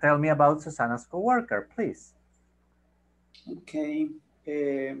 Walter, tell me about Susana's coworker, please. Okay.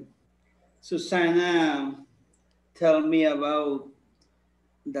 Susana, tell me about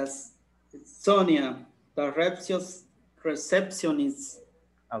Sonia, the receptionist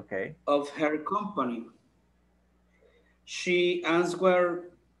of her company. She answers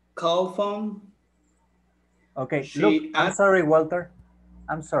call phone. Okay, look, I'm sorry, Walter.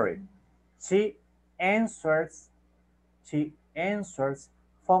 I'm sorry. She answers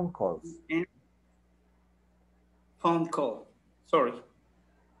phone calls. Phone call, sorry.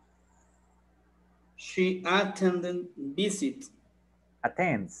 She attends visit.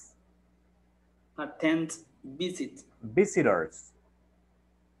 Attends visit. Visitors.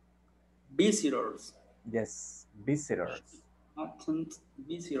 Yes, visitors. Attend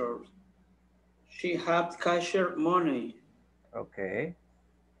visitors. She has cashier money. Okay.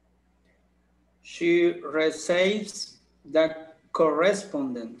 She receives the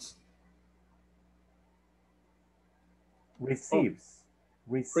correspondence. Receives.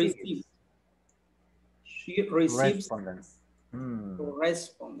 She receives correspondence.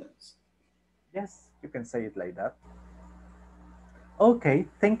 Correspondence. Yes, you can say it like that. Okay,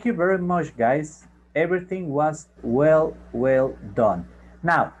 thank you very much, guys. Everything was well done.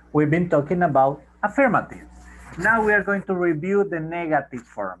 Now, we've been talking about affirmative. Now we are going to review the negative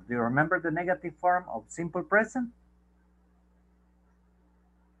form. Do you remember the negative form of simple present?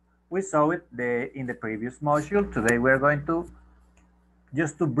 We saw it in the previous module. Today we are going to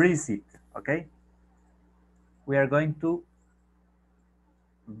just to breeze it, okay? We are going to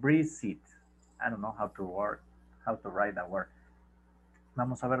breeze it. I don't know how to write that word.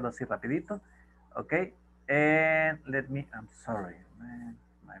 Vamos a verlo así rapidito. Okay, and I'm sorry, man,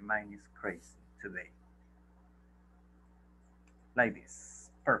 my mind is crazy today. Like this,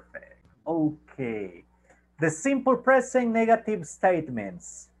 perfect. Okay, the simple present negative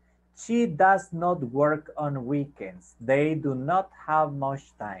statements. She does not work on weekends. They do not have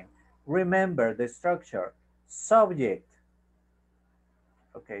much time. Remember the structure. Subject.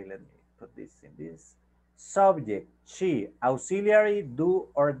 Okay, let me put this in this. Subject, she. Auxiliary, do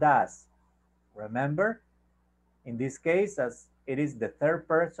or does. Remember, in this case, as it is the third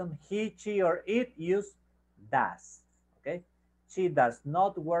person, he, she, or it, use does. Okay? She does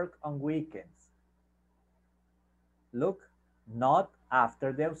not work on weekends. Look, not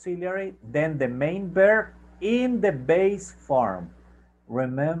after the auxiliary, then the main verb in the base form.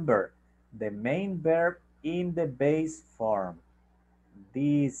 Remember, the main verb in the base form.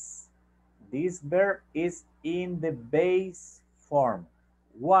 This verb is in the base form.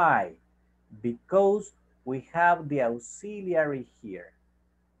 Why? Because we have the auxiliary here.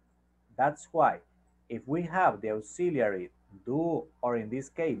 That's why. If we have the auxiliary do, or in this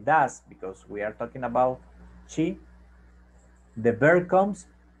case does, because we are talking about she, The verb comes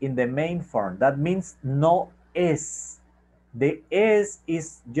in the main form. That means no es. The es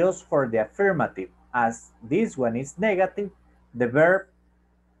is just for the affirmative. As this one is negative, the verb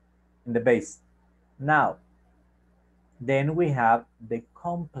in the base. Now, then we have the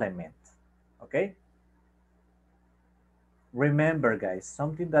complement. Okay? Remember, guys,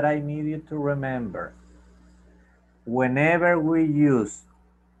 something that I need you to remember. Whenever we use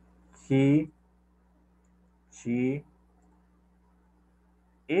he, she,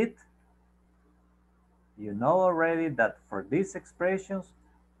 it, you know already that for these expressions,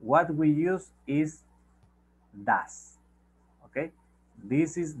 what we use is das. Okay?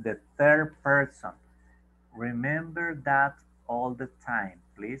 This is the third person. Remember that all the time,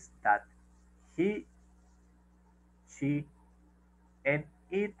 please, that he, she, and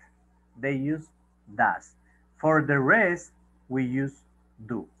it, they use das. For the rest, we use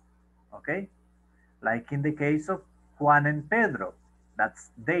do. Okay? Like in the case of Juan and Pedro, that's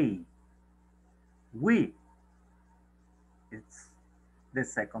they. We, it's the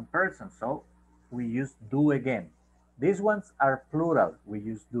second person, so we use do again. These ones are plural, we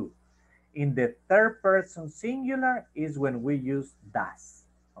use do. In the third person singular is when we use das.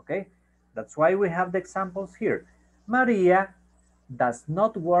 Okay? That's why we have the examples here. Maria does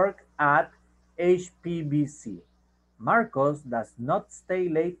not work at HPBC. Marcos does not stay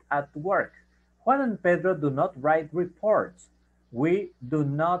late at work. Juan and Pedro do not write reports. We do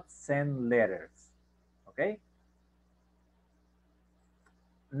not send letters. Okay?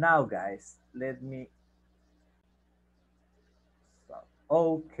 Now, guys, let me stop.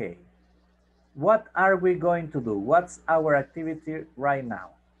 Okay. What are we going to do? What's our activity right now?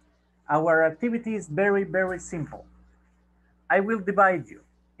 Our activity is very, very simple. I will divide you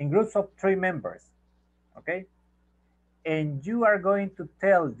in groups of 3 members, okay? And you are going to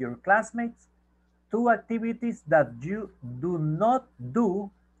tell your classmates 2 activities that you do not do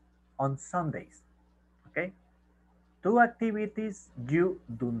on Sundays, okay? 2 activities you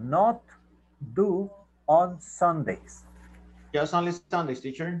do not do on Sundays. Just only Sundays,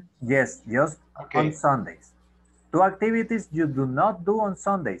 teacher? Yes, just on Sundays. 2 activities you do not do on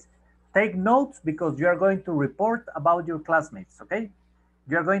Sundays. Take notes because you are going to report about your classmates, okay?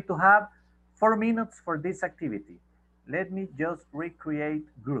 You are going to have 4 minutes for this activity. Let me just recreate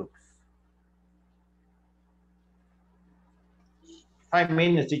groups. 5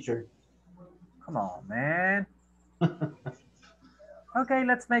 minutes, teacher. Come on, man. Okay,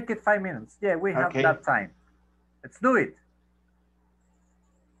 let's make it 5 minutes. Yeah, we have that time. Let's do it.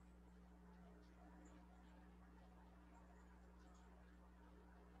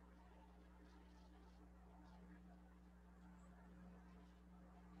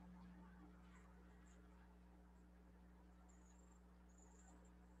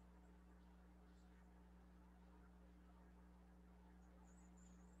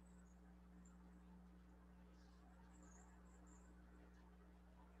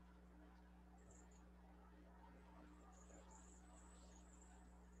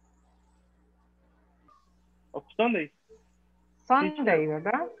 Of Sunday. Sunday,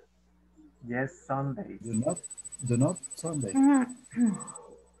 ¿verdad? Yes, Sundays. Do not Sunday.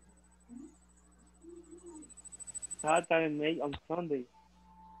 Saturday made on Sunday.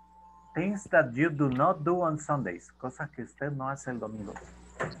 Things that you do not do on Sundays. Cosas que usted no hace el domingo.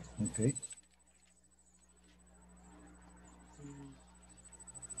 Okay.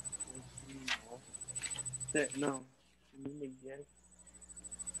 No.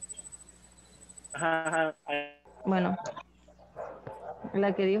 Bueno,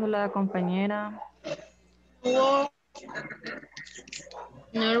 la que dijo la compañera. No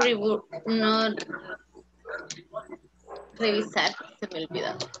revisar, se me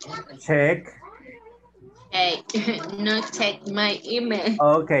olvidó. Check. Hey, no check my email.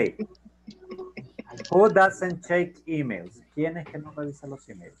 Okay. Who doesn't check emails? ¿Quién es que no revisa los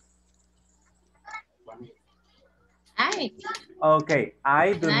emails? I. Okay,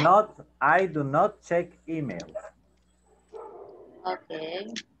 I do not check emails.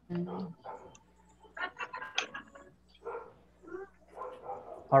 Okay.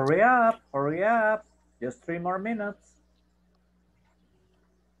 Hurry up, hurry up. Just 3 more minutes.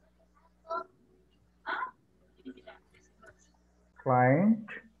 Client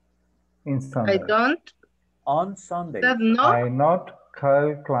in Sunday. I don't. On Sunday. I not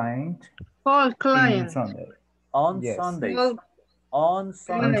call client. Call client. In Sunday. On yes. Sundays. Call on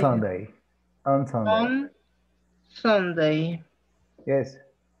Sunday. On Sunday. On Sunday. On Sunday. Yes.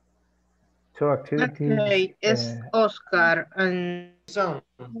 2 activities. Okay, it's Oscar and So,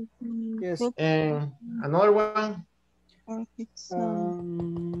 Yes. and another one.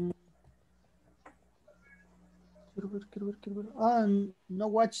 No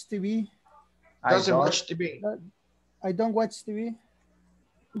watch TV. Doesn't watch TV. I don't watch TV.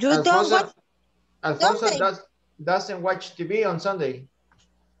 You don't watch Alfonso Sunday. doesn't watch TV on Sunday.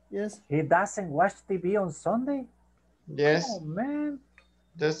 Yes. He doesn't watch TV on Sunday? Yes. Oh, man.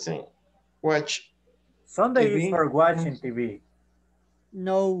 Doesn't watch Sunday TV. is for watching TV.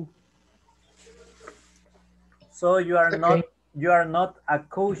 No. So you are not a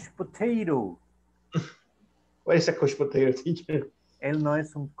couch potato. What is a couch potato, teacher? Él no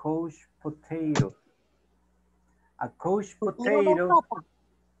es un couch potato. A couch potato.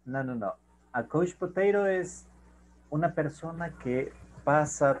 No. A couch potato es una persona que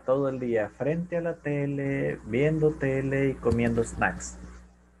pasa todo el día frente a la tele, viendo tele y comiendo snacks.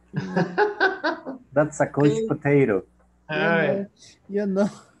 That's a couch potato. You know.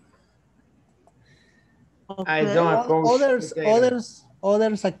 I don't coach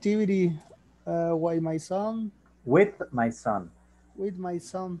others activity with my son. With my son.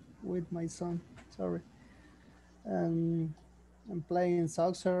 Sorry. I'm playing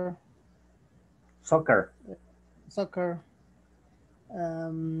soccer. Go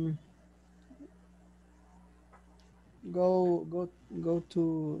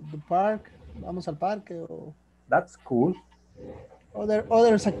to the park. Vamos al parque. That's cool.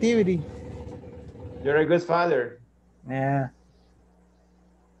 Others activity. You're a good father. Yeah.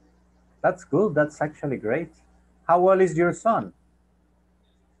 That's good. That's actually great. How old is your son?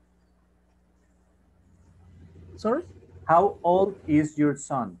 Sorry? How old is your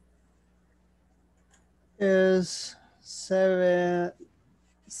son? Is 7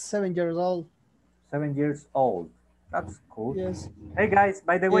 years old. 7 years old. That's cool. Yes. Hey guys,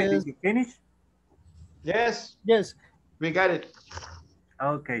 by the way, did you finish? Yes. Yes. We got it.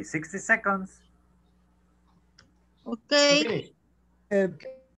 Okay, 60 seconds. Okay.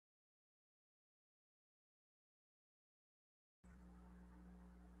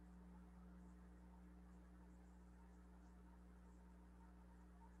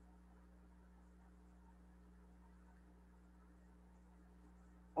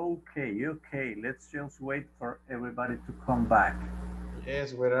 Okay. Let's just wait for everybody to come back.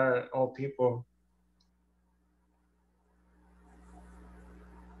 Yes, where are all people?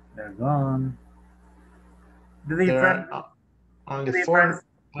 They're gone. The difference,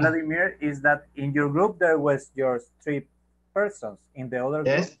 Vladimir, is that in your group there was just 3 persons. In the other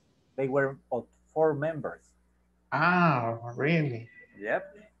group, they were 4 members. Ah, really?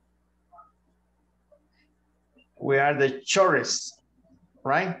 Yep. We are the shortest,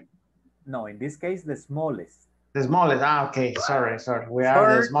 right? No, in this case, the smallest. The smallest. Ah, okay. Sorry. We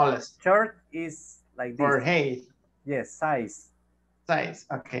are the smallest. Short is like this. For height. Yes, size. Size.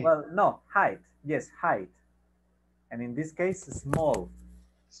 Okay. Well, no, height. Yes, height. And in this case, small.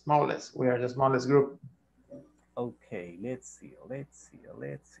 Smallest. We are the smallest group. Okay, let's see.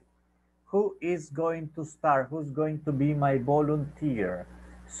 Who is going to start? Who's going to be my volunteer?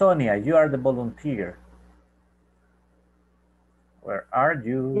 Sonia, you are the volunteer. Where are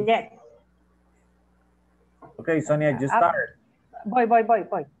you? Yes. Okay, Sonia, you start. Boy.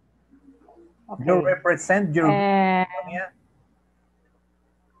 Okay. You represent your group, Sonia.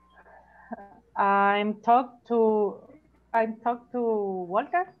 I'm talk to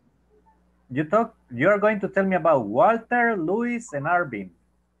Walter. You are going to tell me about Walter, Luis, and Arvin.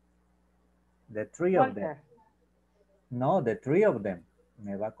 The 3 of them. No, the 3 of them.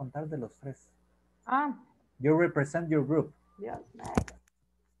 Me va a contar de los 3. Ah. You represent your group. Yes.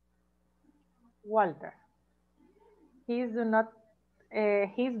 Walter. He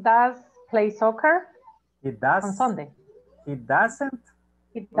does play soccer. He does on Sunday. He doesn't.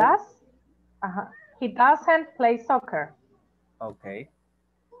 He does. He doesn't play soccer. Okay.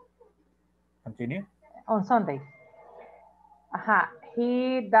 Continue. On Sunday.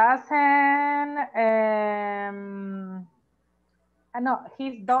 He doesn't. No,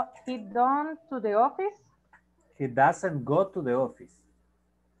 he don't to the office. He doesn't go to the office.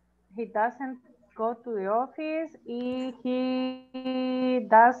 He doesn't go to the office. He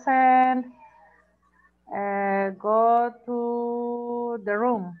doesn't go to the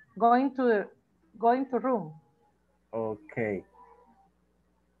room. Going to room. Okay.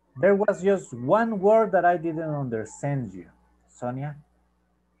 There was just one word that I didn't understand you, Sonia.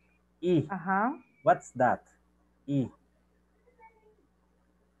 E. What's that? E.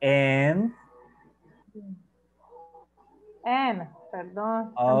 And.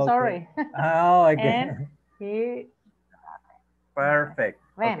 Perdón. Okay. I'm sorry. Oh, again. He. Perfect.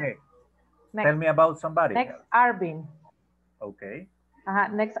 Okay. Next. Tell me about somebody. Next, Arvin. Okay.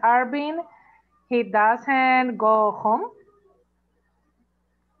 Next, Arvin. He doesn't go home.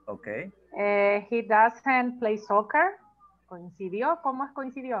 Okay. He doesn't play soccer. ¿Coincidió? ¿Cómo es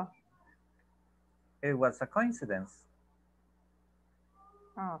coincidió? It was a coincidence.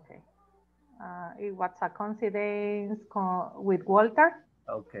 Oh, okay. It was a coincidence with Walter.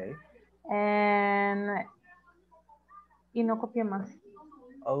 Okay. Y no copié más.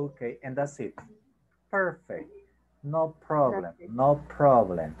 Okay, and that's it. Perfect. No problem. No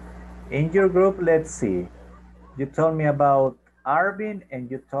problem. In your group, let's see. You told me about Arvin and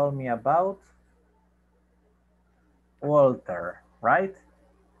you told me about Walter, right?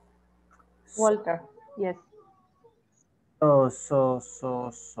 Walter, yes. So,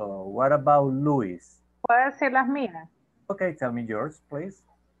 what about Luis? ¿Puedo decir las mías? Okay, tell me yours, please.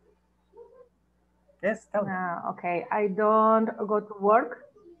 Yes, tell me. Okay, I don't go to work.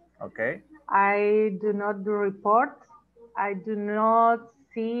 Okay. I do not do reports. I do not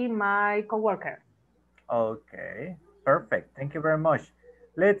see my coworker. Okay, perfect. Thank you very much.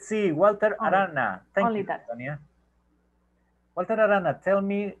 Let's see, Walter Arana. Thank you, Tania. Walter Arana, tell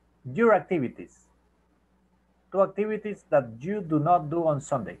me your activities. 2 activities that you do not do on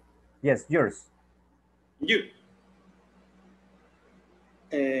Sunday. Yes, yours. You.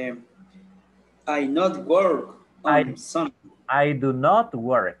 I not work on Sunday. I do not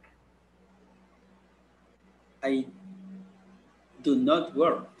work. I do not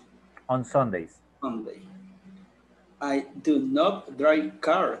work. On Sundays. Sunday. I do not drive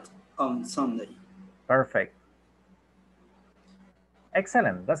car on Sunday. Perfect.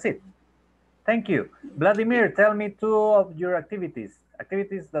 Excellent, that's it. Thank you. Vladimir, tell me 2 of your activities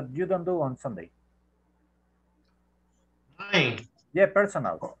that you don't do on Sunday. Mine. Yeah,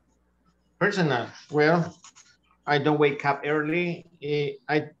 personal. Personal. Well, I don't wake up early.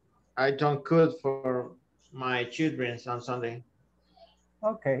 I don't cook for my children on Sunday.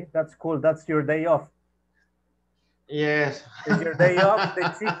 Okay, that's cool. That's your day off. Yes. It's your day off the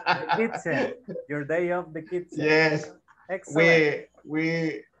kitchen. Your day off the kitchen. Yes. Excellent.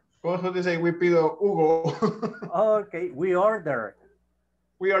 We also they say we pido Hugo. Okay, we order.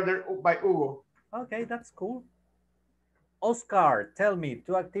 We order by Hugo. Okay, that's cool. Oscar, tell me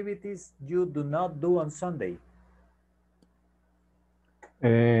 2 activities you do not do on Sunday.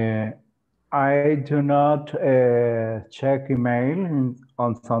 I do not check email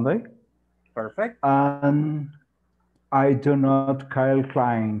on Sunday. Perfect. And I do not call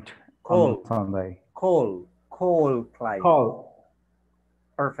client on Sunday. Call client. Call.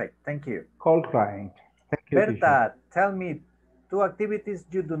 Perfect, thank you. Call client. Thank you, Berta, teacher. tell me 2 activities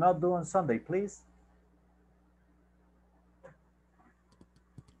you do not do on Sunday, please.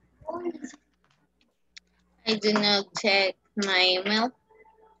 I do not check my email.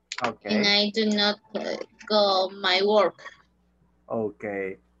 Okay. And I do not go my work.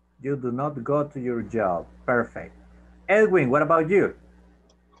 Okay. You do not go to your job. Perfect. Edwin, what about you?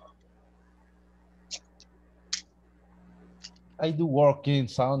 I do work in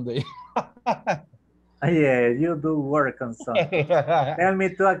Sunday. Yeah, you do work on Sunday. Tell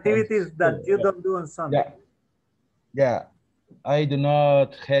me 2 activities that you don't do on Sunday. Yeah. I do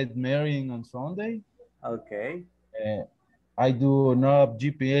not head marrying on Sunday. Okay. I do not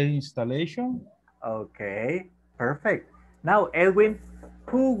GPS installation. Okay, perfect. Now, Edwin,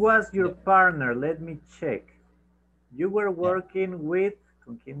 who was your partner? Let me check. You were working with,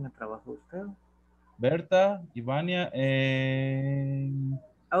 ¿con quién me trabajó usted? Berta, Ivania, and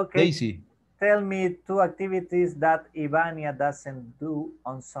Daisy. Tell me 2 activities that Ivania doesn't do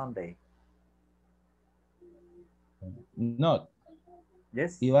on Sunday. Not.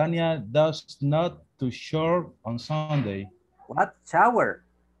 Yes. Ivania does not to shower on Sunday. What? Shower?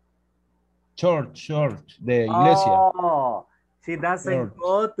 Church, de iglesia. Oh, she doesn't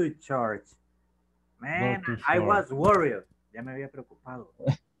go to church. Man, I was worried. Ya me había preocupado.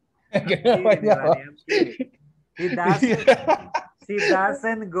 She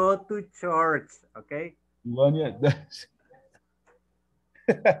doesn't go to church, okay? Ivania does.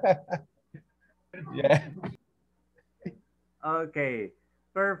 Yeah. Okay,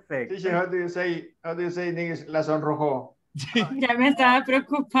 perfect. Teacher, how do you say in English, la sonrojó? Ya me estaba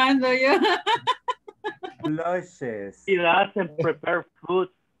preocupando yo. Blushes. She doesn't prepare food.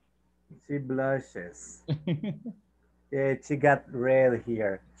 She blushes. Yeah, she got red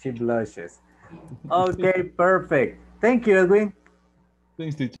here. She blushes. Okay, perfect. Thank you, Edwin.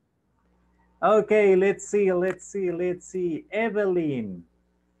 Thanks, teacher. Okay, let's see. Evelyn.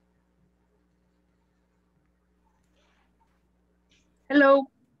 Hello.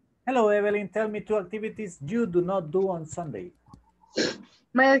 Hello, Evelyn. Tell me 2 activities you do not do on Sunday.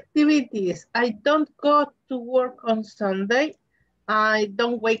 My activities. I don't go to work on Sunday. I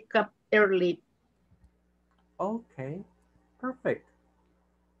don't wake up early. Okay, perfect.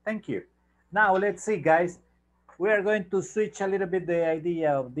 Thank you. Now, let's see, guys. We are going to switch a little bit the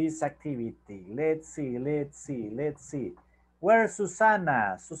idea of this activity. Let's see, let's see, let's see. Where's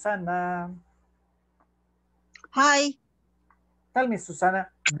Susana? Susana. Hi. Tell me, Susana,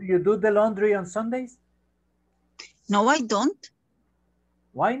 do you do the laundry on Sundays? No, I don't.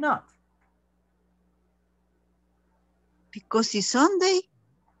 Why not? Because it's Sunday.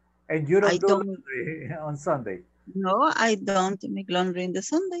 And you don't do laundry on Sunday? No, I don't make laundry in the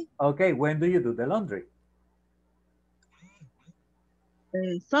Sunday. Okay, when do you do the laundry?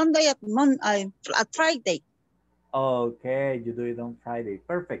 Sunday at Friday. Okay, you do it on Friday.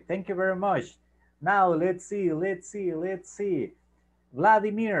 Perfect. Thank you very much. Now, let's see, let's see, let's see.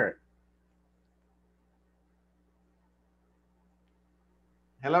 Vladimir.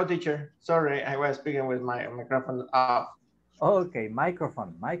 Hello, teacher. Sorry, I was speaking with my microphone off. Okay,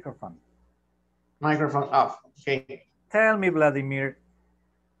 microphone, microphone. Microphone off. Okay. Tell me, Vladimir,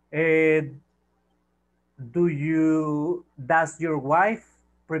 does your wife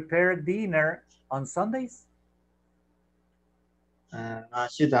prepare dinner on Sundays? No,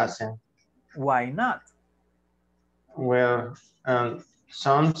 she doesn't. Why not? Well,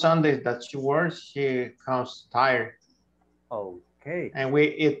 some Sundays that she works, she comes tired. Okay. And we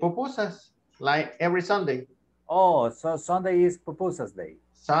eat pupusas like every Sunday. Oh, so Sunday is pupusas day.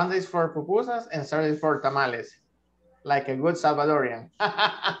 Sundays for pupusas and Saturdays for tamales. Like a good Salvadorian.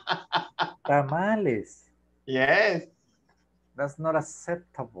 Tamales. Yes. That's not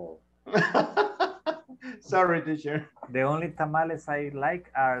acceptable. Sorry, teacher. The only tamales I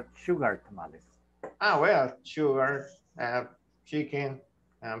like are sugar tamales. Ah, well, sugar, chicken,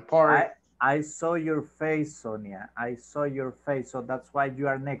 pork. I saw your face, Sonia. I saw your face, so that's why you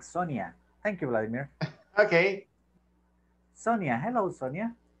are next, Sonia. Thank you, Vladimir. Okay. Sonia, hello,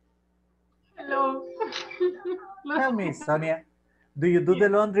 Sonia. Hello. Tell me, Sonia, do you do the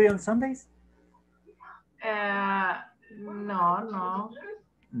laundry on Sundays? No,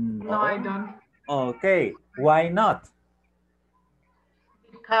 I don't. Okay, why not?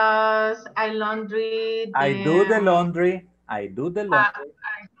 Because I laundry. I do the laundry. I do the laundry.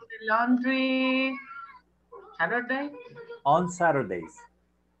 I do the laundry Saturday. On Saturdays.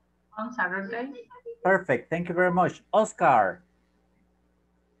 On Saturday. Perfect. Thank you very much. Oscar.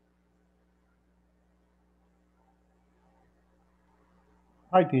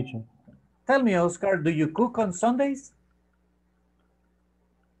 Hi, teacher. Tell me, Oscar, do you cook on Sundays?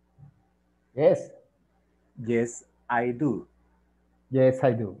 Yes. Yes, I do. Yes,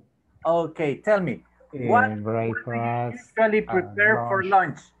 I do. Okay, tell me, what do you usually prepare for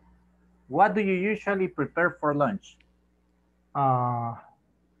lunch? What do you usually prepare for lunch?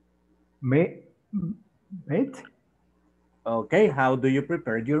 Meat. Okay, how do you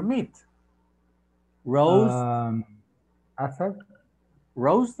prepare your meat? Roast? Asad.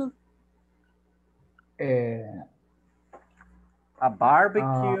 Roast? A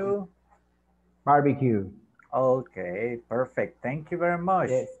barbecue? Barbecue. Okay, perfect. Thank you very much.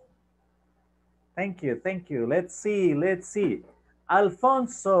 Yes. Thank you, thank you. Let's see.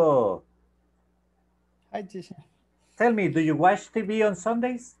 Alfonso. Hi, teacher. Tell me, do you watch TV on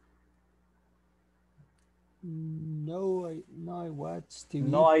Sundays? No, I watch TV.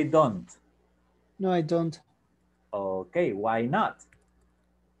 No, I don't. No, I don't. Okay, why not?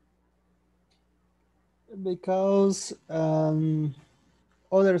 Because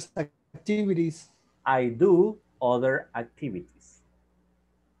other activities. I do other activities.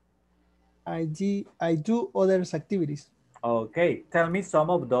 I do other activities. Okay, tell me some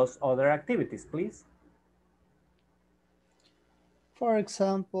of those other activities, please. For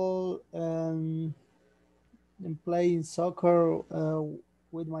example, I'm playing soccer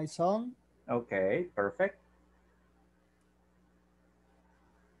with my son. Okay, perfect.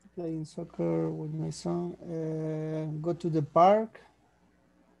 Playing soccer with my son. Go to the park.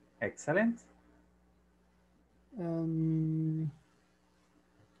 Excellent.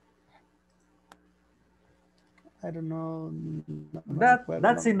 I don't know.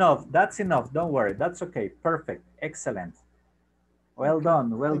 That's enough. That's enough. Don't worry. That's okay. Perfect. Excellent. Well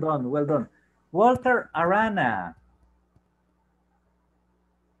done. Well done. Well done. Walter Arana.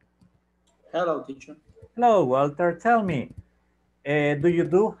 Hello, teacher. Hello, Walter. Tell me, do you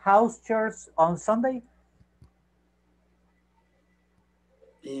do house chores on Sunday?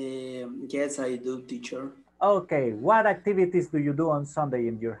 Yes, I do, teacher. Okay. What activities do you do on Sunday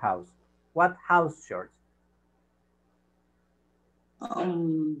in your house? What house chores?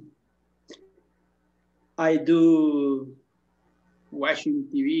 I do watching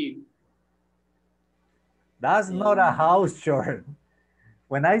TV. That's not a house chore.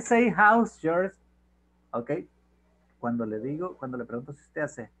 When I say house chores, okay, cuando le pregunto si usted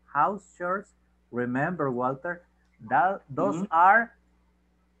hace house chores. Remember, Walter, that those are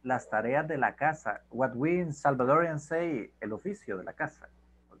las tareas de la casa. What we in Salvadorian say, el oficio de la casa.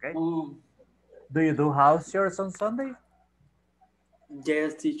 Okay. Do you do house chores on Sunday?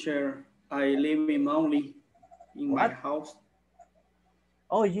 Yes, teacher. I live in only in my house.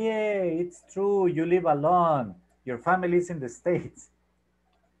 Oh yeah, it's true. You live alone. Your family is in the States.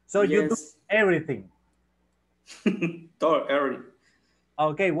 So you do everything. Todo early.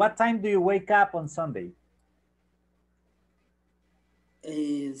 Okay, what time do you wake up on Sunday?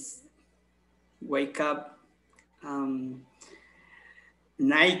 Is wake up 9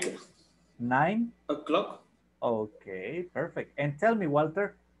 o'clock. Okay, perfect. And tell me,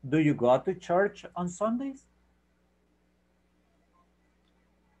 Walter, do you go to church on Sundays?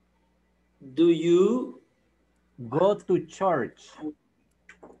 Do you go to church?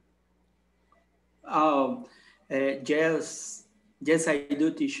 Yes, I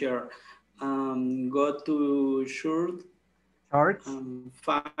do, teacher. Go to church.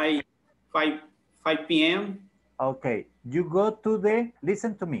 5 p.m. Okay, you go to the,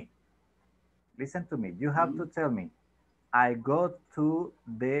 listen to me. Listen to me. You have to tell me, I go to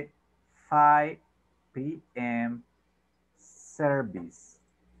the 5 p.m. service.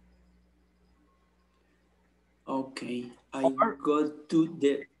 Okay, I go to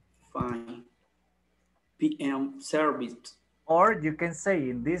the 5 p.m. service. Or you can say,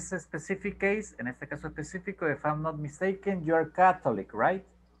 in this specific case, en este caso específico, if I'm not mistaken, you're Catholic, right?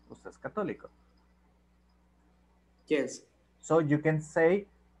 Usted es católico. Yes. So you can say,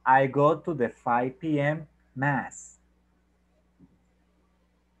 I go to the 5 p.m. mass.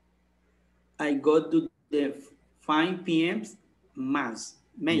 I go to the 5 p.m. mass.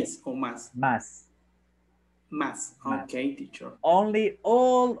 Or mass? Mass. Mass. Okay, teacher. Only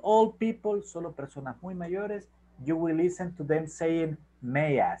all people, solo personas muy mayores, you will listen to them saying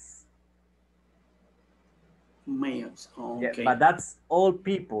mayas. Mayas, okay. Yeah, but that's all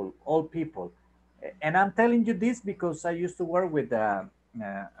people, all people. And I'm telling you this because I used to work with, I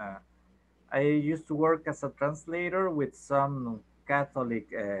used to work as a translator with some Catholic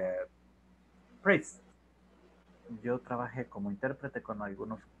priests. Yo trabajé como intérprete con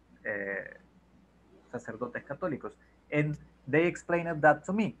algunos sacerdotes católicos, and they explained that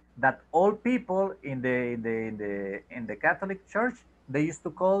to me, that all people in the Catholic Church, they used to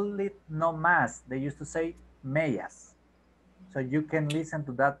call it no mass, they used to say mayas. So you can listen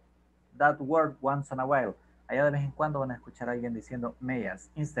to that word once in a while. Allá de vez en cuando van a escuchar a alguien diciendo mayas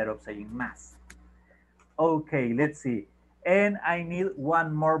instead of saying mass. Okay, let's see. And I need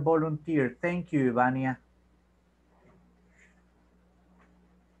one more volunteer. Thank you, Ivania.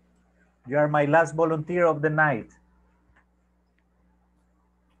 You are my last volunteer of the night.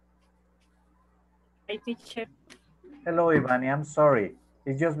 Hi, teacher. Hello, Ivania. I'm sorry.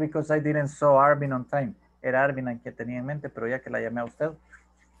 It's just because I didn't saw Arvin on time. Era Arvin a quien tenía en mente, pero ya que la llamé a usted.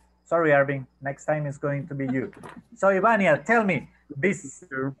 Sorry, Arvin. Next time it's going to be you. So, Ivania, tell me this.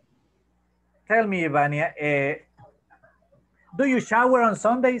 Tell me, Ivania, do you shower on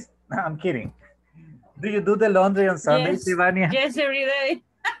Sundays? No, I'm kidding. Do you do the laundry on Sundays, Yes. Ivania? Yes, every day.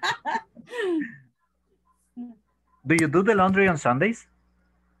 Do you do the laundry on Sundays?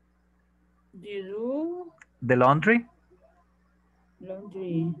 Do you do The laundry?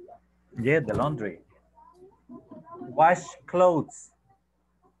 laundry? Yeah, the laundry. Wash clothes.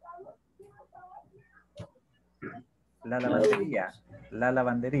 La lavandería. La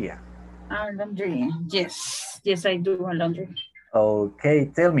lavandería. Laundry. Yes. Yes, I do a laundry.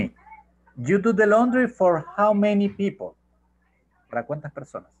 Okay, tell me. You do the laundry for how many people? ¿Para cuántas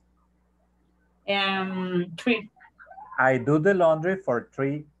personas? 3. I do the laundry for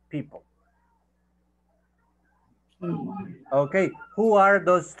 3 people. Okay, who are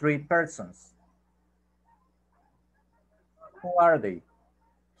those 3 persons? Who are they?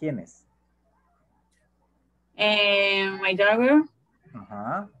 ¿Quiénes? My daughter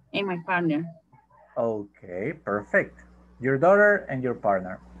Uh-huh. and my partner. Okay, perfect. Your daughter and your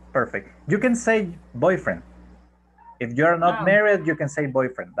partner. Perfect. You can say boyfriend. If you're not married, you can say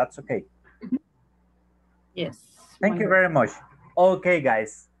boyfriend. That's okay. Yes. Thank you very much. Okay,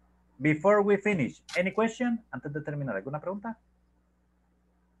 guys. Before we finish, any question? Antes de terminar, ¿alguna pregunta?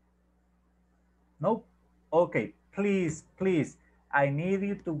 No? Okay, please, please. I need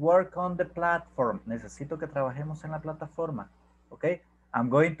you to work on the platform. Necesito que trabajemos en la plataforma. Okay? I'm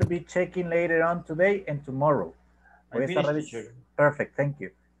going to be checking later on today and tomorrow. Voy a estar Perfect, thank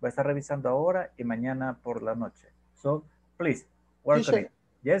you. Voy a estar revisando ahora y mañana por la noche. So, please, work on it.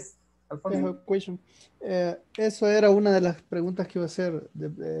 Yes, Alfonso? Question. Eso era una de las preguntas que iba a hacer.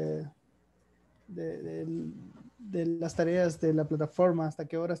 de las tareas de la plataforma, hasta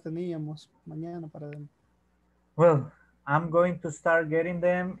qué horas teníamos mañana para... Well, I'm going to start getting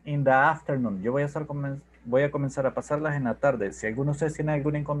them in the afternoon. Yo voy a comenzar a pasarlas en la tarde. Si alguno de ustedes tiene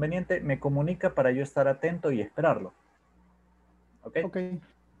algún inconveniente, me comunica para yo estar atento y esperarlo. ¿Ok? Ok.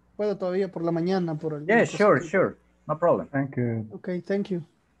 Puedo todavía por la mañana, por el... Yeah, sure. No problem. Thank you. Okay, thank you.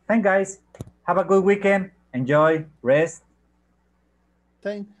 Thanks, guys. Have a good weekend. Enjoy. Rest.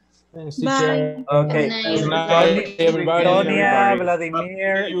 Thanks. Thanks, Bye. teacher. Okay. Good night, everybody. Sonia, See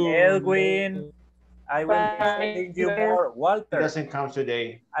Vladimir, you. Edwin. I will be sending you more. It Walter, doesn't count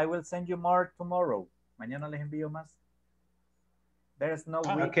today. I will send you more tomorrow. Mañana les envío más. There's no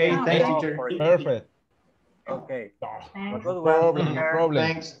Okay, weekend thanks, off teacher. for you. Perfect. Okay. No Good one. problem, Take no care. problem.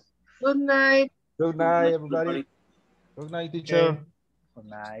 Thanks. Good night. Good night, everybody. Good night, teacher. Good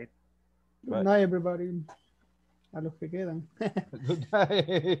night. Good night, everybody. A los que quedan. Good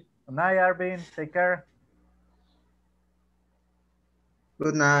night. Good night, Arvin. Take care.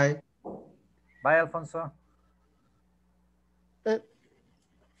 Good night. Bye, Alfonso.